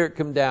Holy Spirit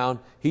come down.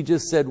 He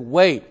just said,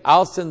 wait,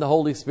 I'll send the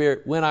Holy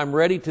Spirit when I'm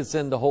ready to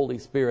send the Holy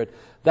Spirit.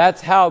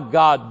 That's how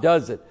God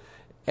does it.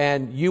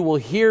 And you will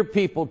hear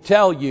people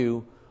tell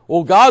you,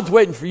 well, God's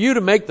waiting for you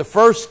to make the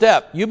first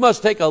step. You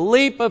must take a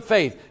leap of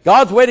faith.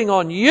 God's waiting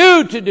on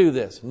you to do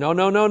this. No,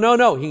 no, no, no,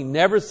 no. He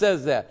never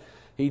says that.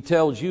 He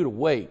tells you to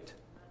wait.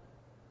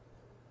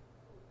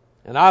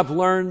 And I've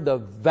learned the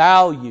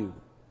value.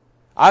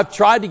 I've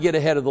tried to get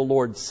ahead of the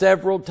Lord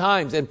several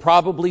times and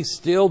probably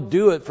still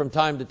do it from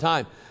time to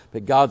time.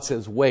 But God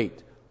says,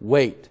 wait,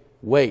 wait,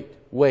 wait,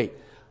 wait.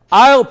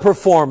 I'll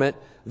perform it.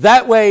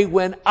 That way,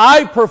 when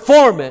I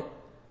perform it,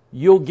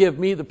 you'll give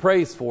me the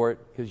praise for it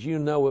because you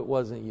know it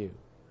wasn't you.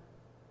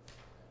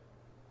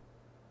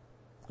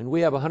 And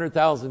we have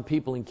 100,000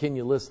 people in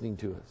Kenya listening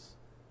to us.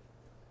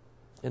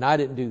 And I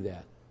didn't do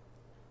that.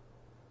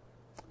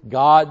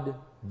 God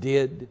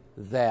did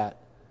that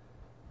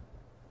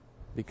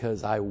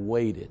because I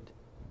waited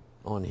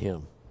on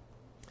Him.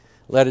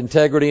 Let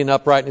integrity and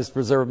uprightness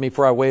preserve me,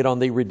 for I wait on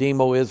Thee. Redeem,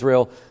 O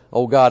Israel,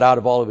 O God, out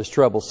of all of his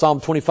trouble. Psalm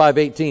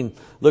 25:18.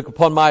 Look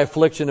upon my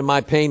affliction and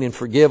my pain and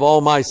forgive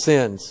all my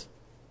sins.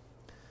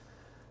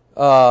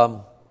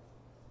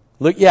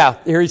 Look,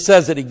 here he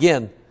says it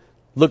again.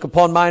 Look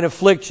upon mine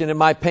affliction and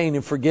my pain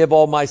and forgive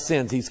all my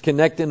sins. He's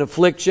connecting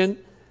affliction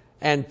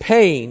and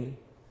pain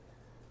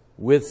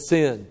with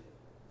sin.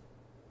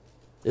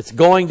 It's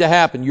going to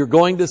happen. You're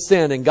going to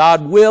sin, and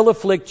God will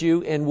afflict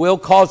you and will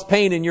cause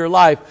pain in your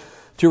life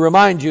to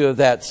remind you of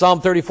that.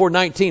 Psalm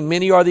 34:19.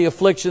 Many are the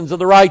afflictions of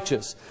the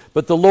righteous,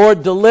 but the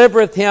Lord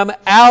delivereth him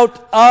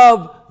out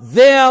of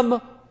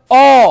them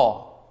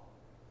all.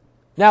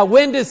 Now,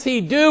 when does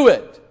He do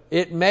it?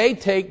 It may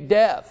take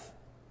death.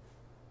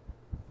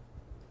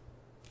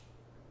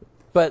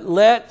 But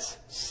let's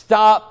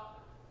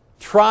stop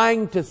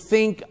trying to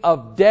think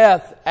of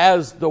death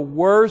as the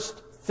worst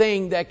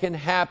thing that can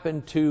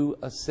happen to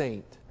a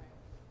saint.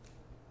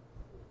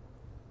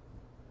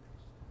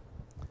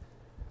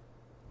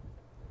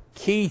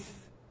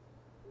 Keith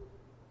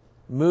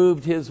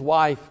moved his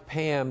wife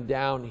Pam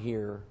down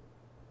here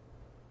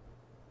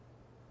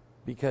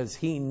because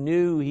he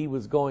knew he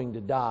was going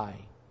to die.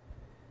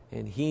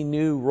 And he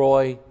knew,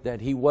 Roy,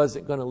 that he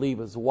wasn't going to leave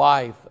his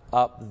wife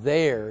up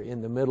there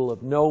in the middle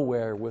of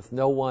nowhere with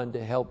no one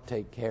to help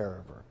take care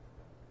of her.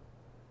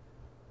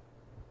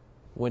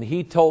 When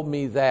he told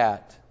me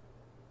that,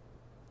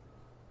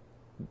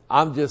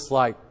 I'm just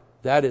like,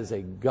 that is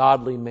a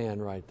godly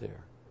man right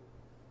there.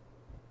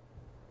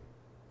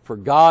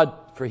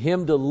 For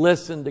him to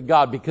listen to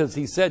God, because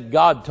he said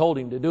God told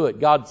him to do it.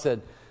 God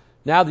said,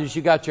 now that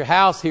you got your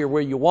house here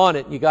where you want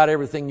it, and you got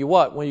everything you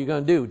want, what are you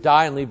going to do?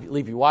 Die and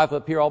leave your wife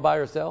up here all by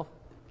herself?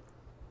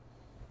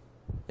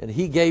 And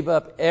he gave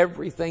up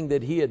everything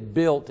that he had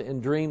built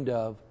and dreamed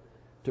of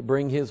to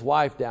bring his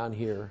wife down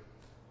here.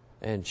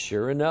 And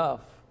sure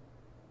enough,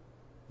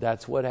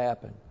 that's what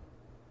happened.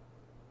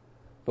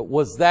 But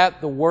was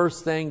that the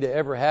worst thing to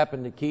ever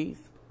happen to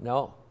Keith?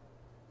 No.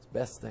 It's the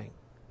best thing.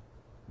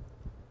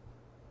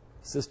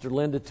 Sister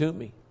Linda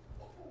Toomey,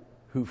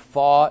 who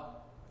fought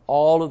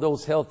all of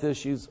those health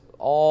issues,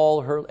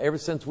 ever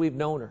since we've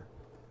known her.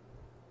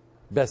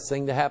 Best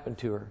thing to happen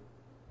to her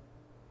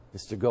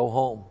is to go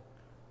home.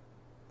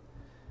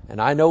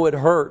 And I know it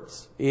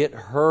hurts. It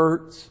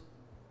hurts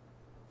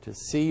to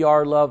see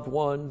our loved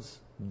ones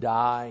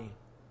die.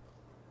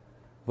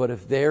 But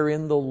if they're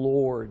in the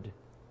Lord,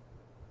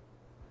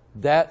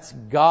 that's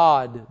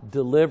God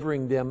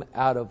delivering them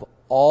out of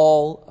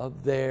all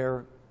of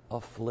their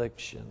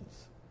afflictions.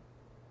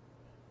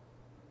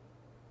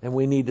 And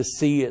we need to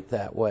see it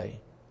that way.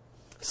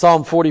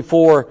 Psalm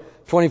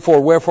 44:24.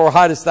 Wherefore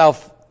hidest thou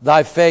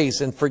thy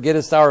face and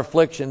forgettest our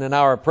affliction and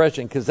our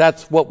oppression? Because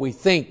that's what we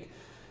think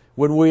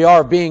when we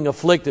are being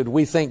afflicted.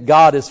 We think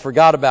God has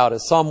forgot about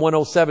us. Psalm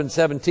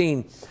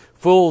 107:17.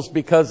 Fools,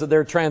 because of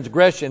their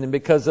transgression and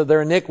because of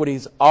their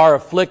iniquities, are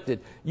afflicted.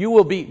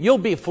 You'll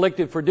be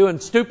afflicted for doing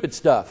stupid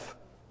stuff.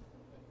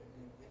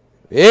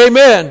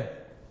 Amen.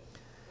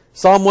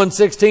 Psalm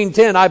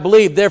 116:10, I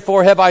believe,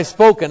 therefore have I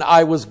spoken,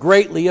 I was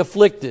greatly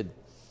afflicted.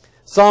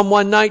 Psalm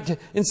 119,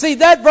 and see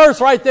that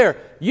verse right there,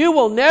 you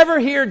will never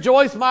hear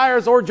Joyce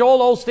Myers or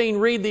Joel Osteen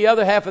read the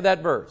other half of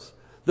that verse.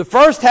 The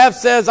first half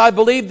says, I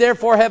believe,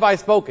 therefore have I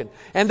spoken.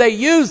 And they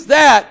use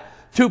that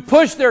to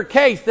push their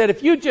case that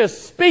if you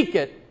just speak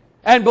it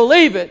and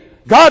believe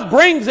it, God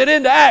brings it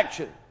into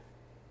action.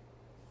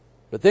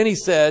 But then he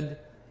said,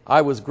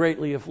 I was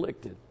greatly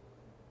afflicted.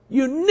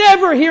 You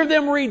never hear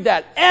them read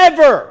that,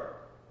 ever.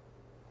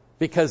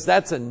 Because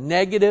that's a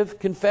negative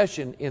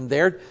confession in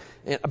their,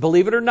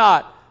 believe it or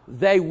not,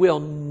 they will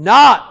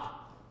not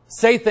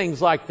say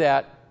things like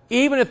that,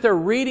 even if they're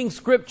reading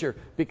Scripture,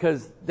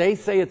 because they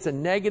say it's a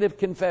negative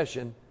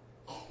confession.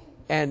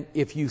 And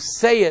if you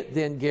say it,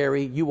 then,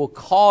 Gary, you will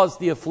cause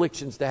the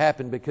afflictions to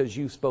happen because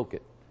you spoke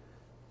it.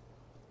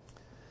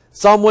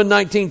 Psalm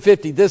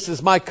 119:50, this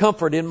is my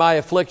comfort in my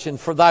affliction,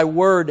 for thy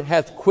word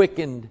hath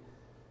quickened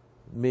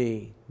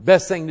me.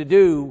 Best thing to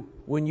do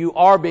when you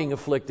are being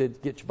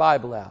afflicted, get your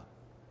Bible out.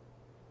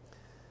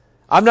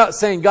 I'm not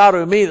saying God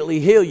will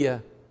immediately heal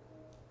you,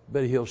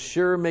 but He'll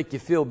sure make you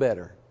feel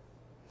better.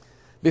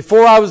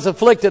 Before I was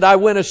afflicted, I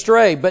went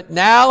astray, but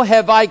now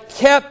have I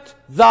kept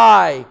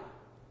thy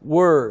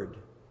word.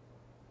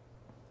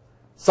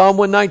 Psalm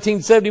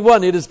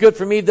 119:71, it is good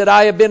for me that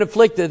I have been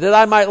afflicted, that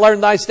I might learn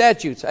thy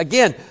statutes.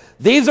 Again,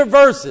 these are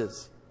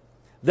verses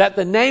that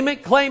the name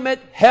it, claim it,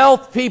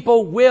 health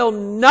people will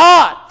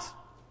not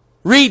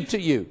read to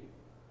you.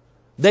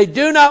 They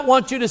do not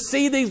want you to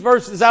see these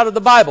verses out of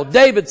the Bible.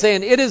 David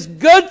saying, it is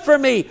good for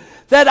me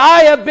that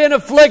I have been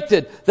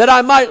afflicted, that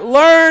I might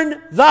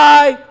learn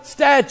thy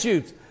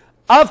statutes.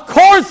 Of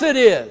course it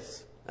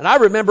is. And I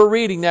remember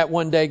reading that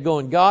one day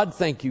going, God,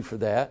 thank you for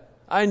that.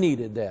 I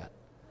needed that.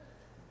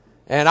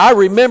 And I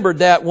remembered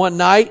that one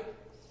night.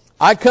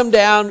 I come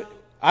down,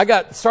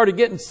 started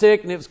getting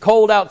sick, and it was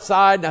cold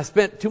outside, and I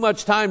spent too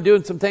much time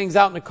doing some things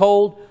out in the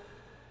cold.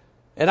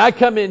 And I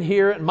come in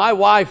here, and my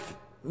wife,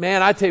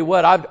 man, I tell you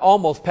what, I've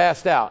almost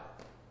passed out.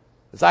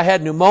 Because I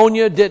had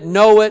pneumonia, didn't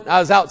know it. I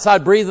was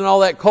outside breathing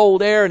all that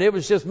cold air, and it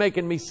was just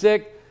making me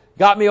sick.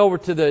 Got me over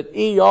to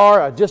the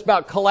ER. I just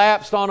about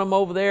collapsed on them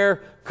over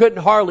there. Couldn't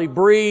hardly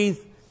breathe.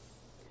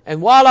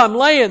 And while I'm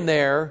laying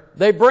there,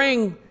 they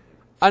bring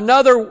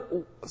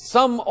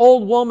some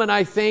old woman,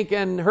 I think,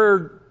 and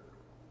her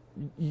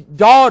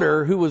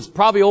daughter, who was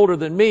probably older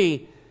than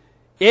me,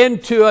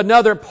 into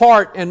another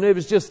part, and it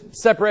was just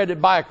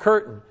separated by a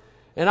curtain.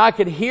 And I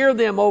could hear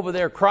them over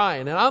there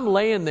crying. And I'm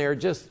laying there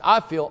I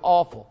feel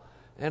awful.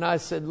 And I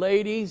said,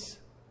 ladies,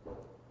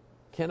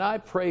 can I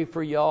pray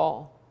for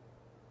y'all?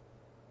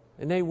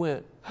 And they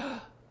went,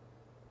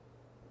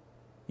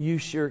 you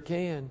sure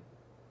can.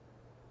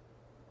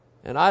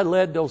 And I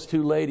led those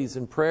two ladies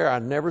in prayer.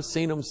 I've never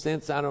seen them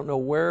since. I don't know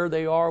where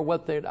they are,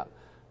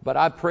 but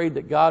I prayed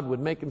that God would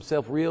make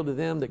Himself real to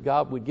them, that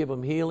God would give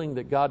them healing,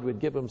 that God would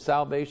give them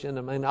salvation.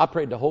 I mean, I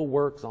prayed the whole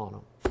works on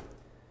them.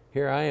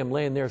 Here I am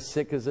laying there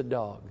sick as a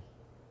dog.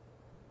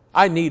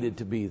 I needed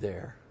to be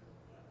there.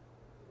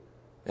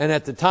 And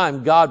at the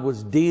time, God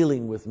was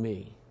dealing with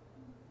me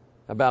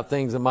about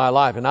things in my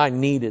life, and I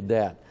needed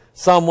that.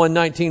 Psalm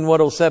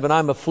 119:107,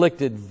 I'm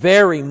afflicted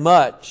very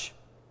much.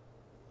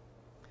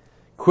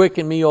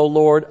 Quicken me, O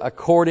Lord,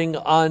 according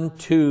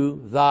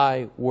unto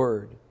thy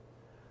word.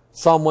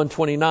 Psalm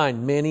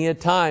 129, many a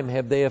time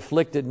have they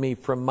afflicted me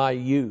from my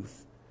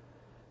youth,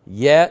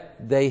 yet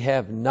they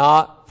have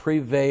not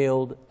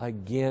prevailed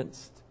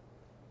against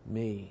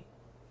me.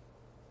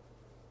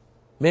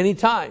 Many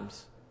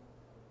times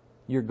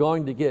you're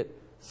going to get,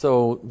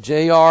 so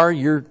JR,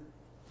 you're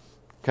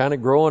kind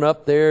of growing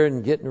up there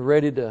and getting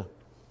ready to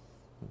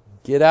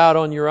get out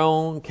on your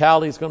own.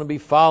 Callie's going to be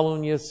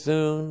following you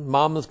soon.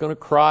 Mama's going to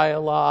cry a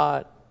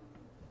lot.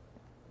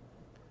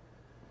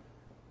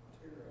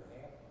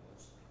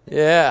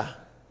 Yeah.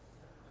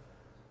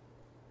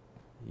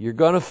 You're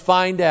going to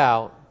find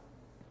out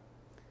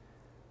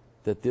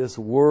that this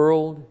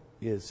world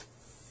is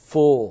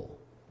full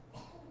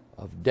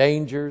of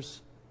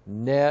dangers,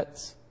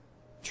 nets,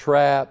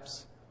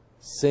 traps,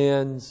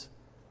 sins,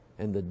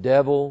 and the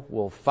devil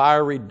will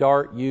fiery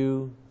dart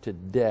you to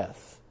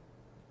death.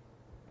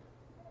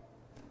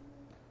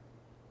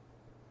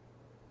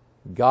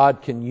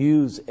 God can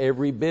use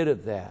every bit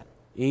of that,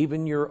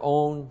 even your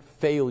own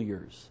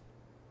failures,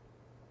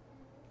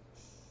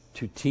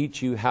 to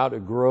teach you how to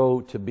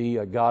grow to be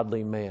a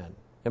godly man.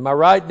 Am I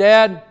right,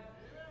 Dad?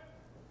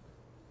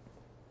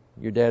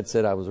 Your dad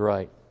said I was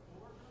right.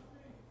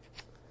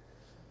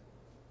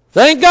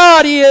 Thank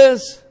God He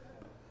is.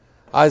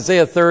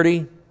 Isaiah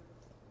 30.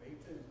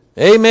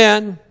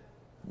 Amen.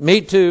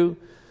 Me too.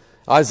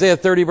 Isaiah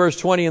 30 verse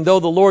 20. And though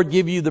the Lord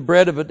give you the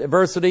bread of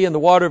adversity and the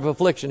water of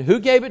affliction, who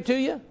gave it to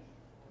you?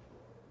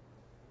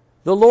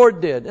 The Lord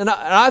did. And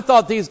I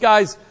thought these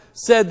guys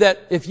said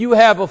that if you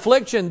have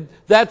affliction,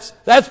 that's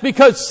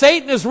because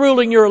Satan is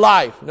ruling your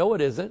life. No,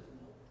 it isn't.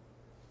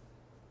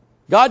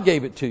 God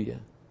gave it to you.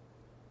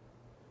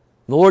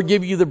 The Lord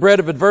give you the bread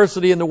of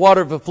adversity and the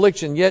water of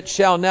affliction, yet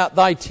shall not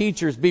thy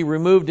teachers be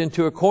removed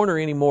into a corner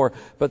anymore,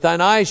 but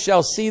thine eyes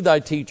shall see thy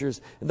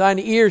teachers, and thine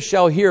ears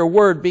shall hear a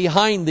word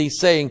behind thee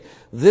saying,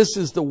 this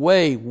is the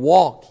way,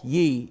 walk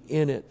ye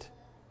in it.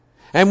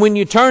 And when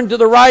you turn to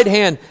the right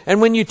hand,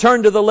 and when you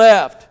turn to the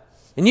left,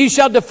 And ye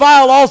shall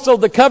defile also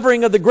the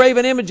covering of the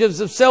graven images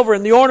of silver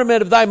and the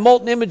ornament of thy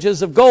molten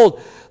images of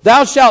gold.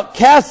 Thou shalt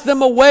cast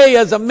them away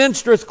as a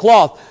minstrel's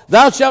cloth.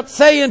 Thou shalt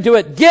say unto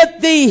it,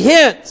 Get thee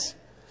hence.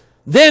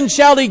 Then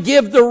shall he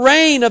give the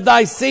rain of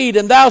thy seed,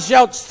 and thou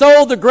shalt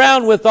sow the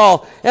ground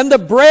withal, and the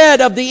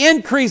bread of the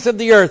increase of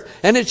the earth.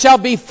 And it shall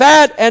be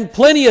fat and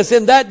plenteous.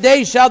 In that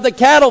day shall the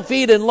cattle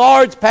feed in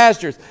large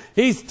pastures.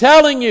 He's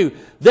telling you,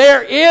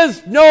 there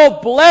is no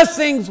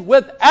blessings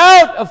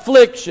without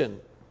affliction. In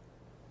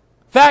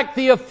fact,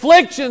 the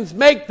afflictions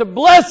make the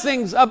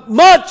blessings a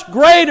much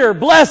greater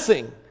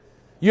blessing.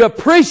 You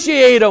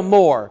appreciate them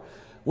more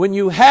when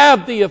you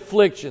have the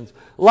afflictions.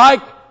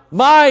 Like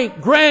my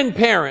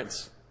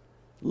grandparents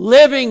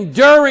living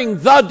during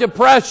the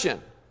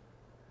Depression.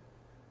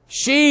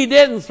 She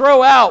didn't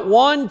throw out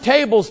 1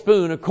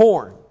 tablespoon of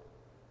corn.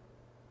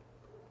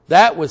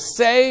 That was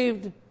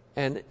saved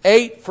and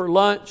ate for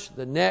lunch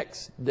the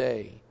next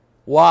day.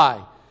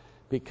 Why?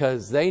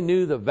 Because they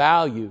knew the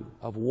value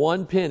of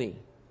 1 penny.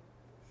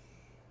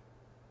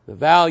 The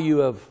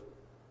value of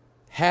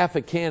half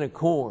a can of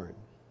corn.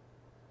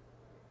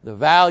 The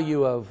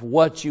value of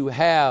what you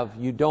have,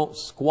 you don't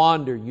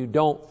squander, you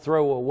don't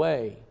throw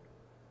away.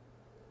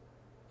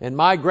 In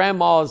my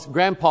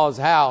grandpa's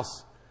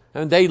house,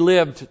 and they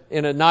lived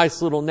in a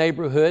nice little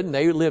neighborhood, and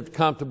they lived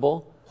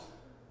comfortable,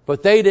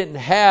 but they didn't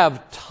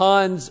have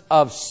tons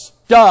of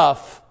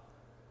stuff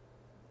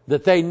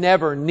that they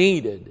never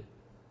needed.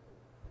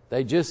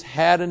 They just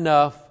had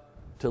enough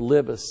to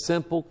live a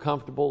simple,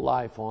 comfortable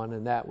life on,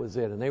 and that was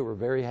it. And they were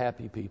very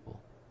happy people.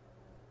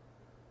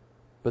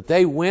 But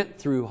they went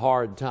through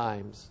hard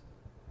times,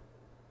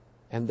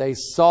 and they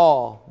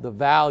saw the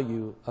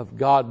value of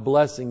God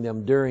blessing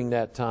them during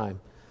that time.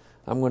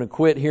 I'm going to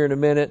quit here in a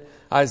minute.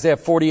 Isaiah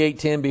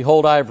 48:10,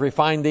 Behold, I have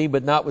refined thee,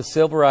 but not with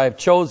silver. I have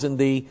chosen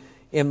thee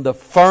in the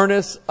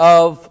furnace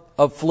of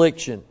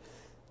affliction.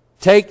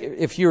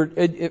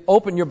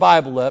 Open your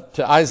Bible up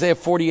to Isaiah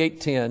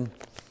 48:10,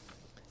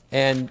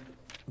 and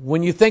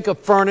when you think of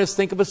furnace,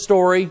 think of a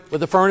story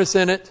with a furnace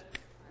in it.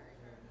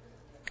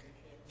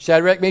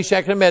 Shadrach,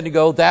 Meshach, and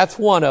Abednego, that's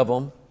one of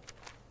them.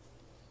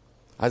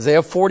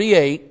 Isaiah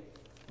 48.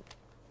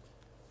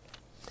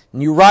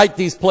 And you write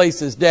these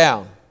places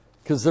down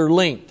because they're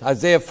linked.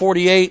 Isaiah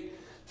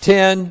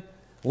 48:10,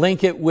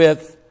 link it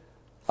with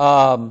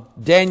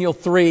Daniel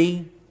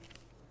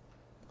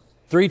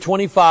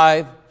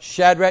 3:25,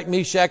 Shadrach,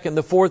 Meshach, and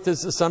the fourth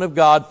is the Son of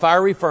God,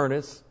 fiery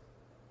furnace.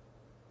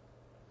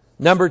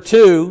 Number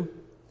 2,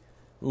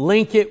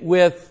 link it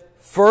with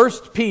 1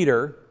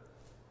 Peter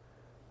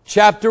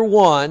chapter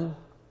 1,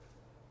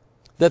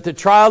 that the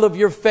trial of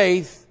your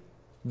faith,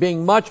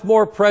 being much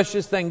more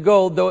precious than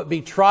gold, though it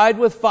be tried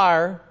with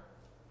fire,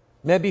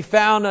 may be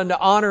found unto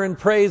honor and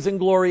praise and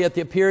glory at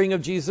the appearing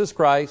of Jesus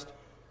Christ.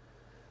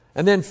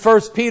 And then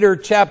 1 Peter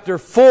chapter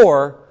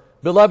 4,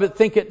 Beloved,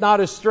 think it not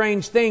a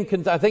strange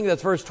thing, I think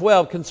that's verse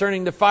 12,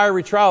 concerning the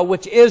fiery trial,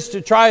 which is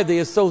to try thee,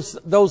 as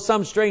though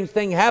some strange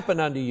thing happen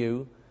unto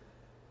you.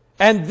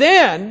 And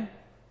then,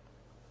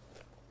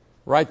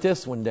 write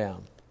this one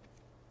down.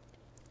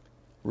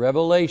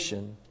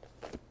 Revelation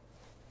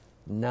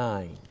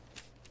 9.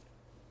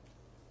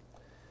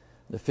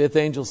 The fifth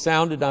angel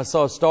sounded, and I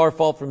saw a star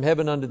fall from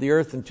heaven unto the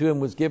earth, and to him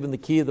was given the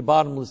key of the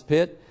bottomless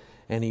pit.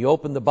 And he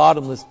opened the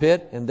bottomless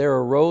pit, and there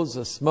arose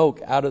a smoke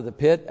out of the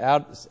pit,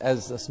 out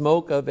as the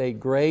smoke of a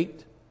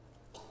great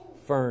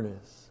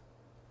furnace.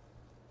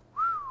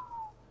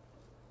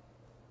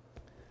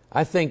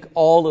 I think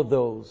all of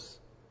those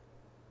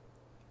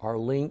are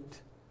linked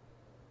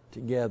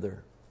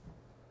together.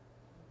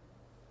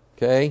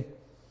 Okay?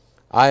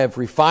 I have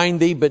refined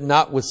thee, but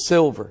not with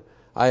silver.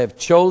 I have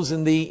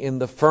chosen thee in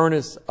the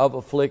furnace of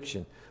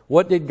affliction.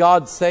 What did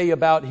God say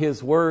about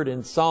His word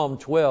in Psalm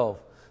 12?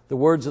 The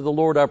words of the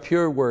Lord are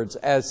pure words,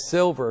 as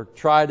silver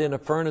tried in a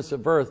furnace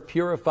of earth,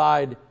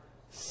 purified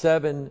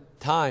 7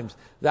 times.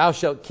 Thou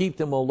shalt keep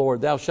them, O Lord.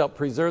 Thou shalt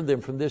preserve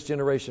them from this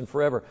generation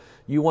forever.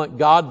 You want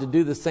God to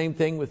do the same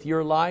thing with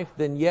your life?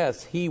 Then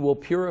yes, He will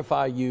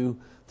purify you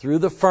through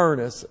the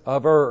furnace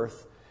of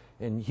earth.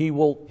 And He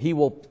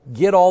will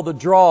get all the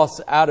dross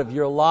out of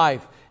your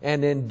life.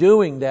 And in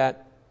doing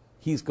that,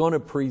 He's going to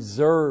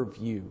preserve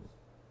you,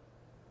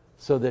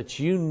 so that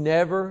you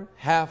never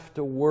have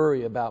to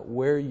worry about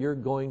where you're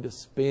going to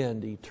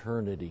spend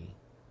eternity.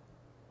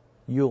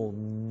 You'll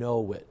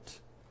know it.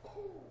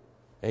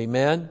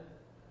 Amen?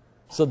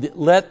 So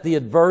let the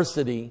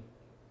adversity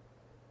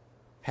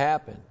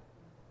happen.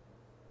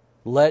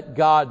 Let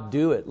God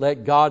do it.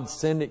 Let God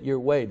send it your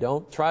way.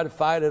 Don't try to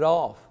fight it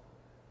off.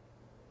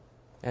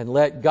 And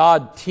let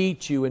God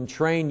teach you and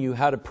train you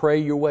how to pray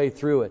your way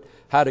through it.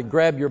 How to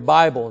grab your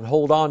Bible and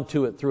hold on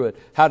to it through it.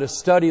 How to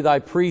study thy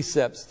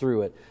precepts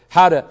through it.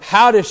 How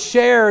to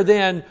share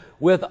then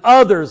with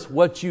others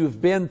what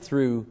you've been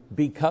through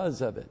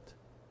because of it.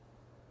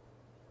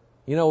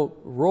 You know,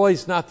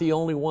 Roy's not the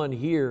only one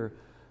here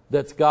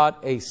that's got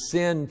a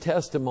sin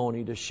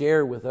testimony to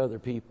share with other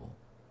people.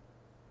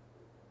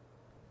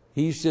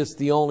 He's just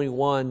the only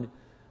one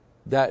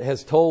that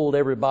has told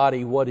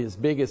everybody what his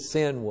biggest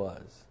sin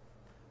was.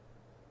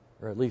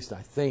 Or at least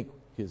I think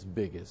his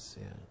biggest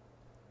sin.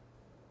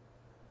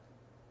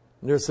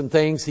 And there's some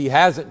things he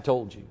hasn't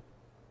told you.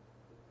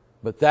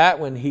 But that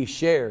one he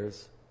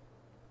shares.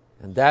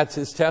 And that's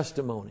his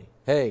testimony.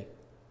 Hey,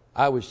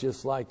 I was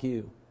just like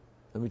you.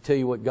 Let me tell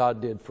you what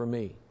God did for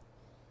me.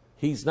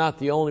 He's not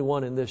the only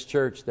one in this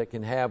church that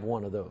can have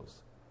one of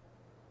those.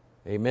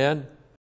 Amen?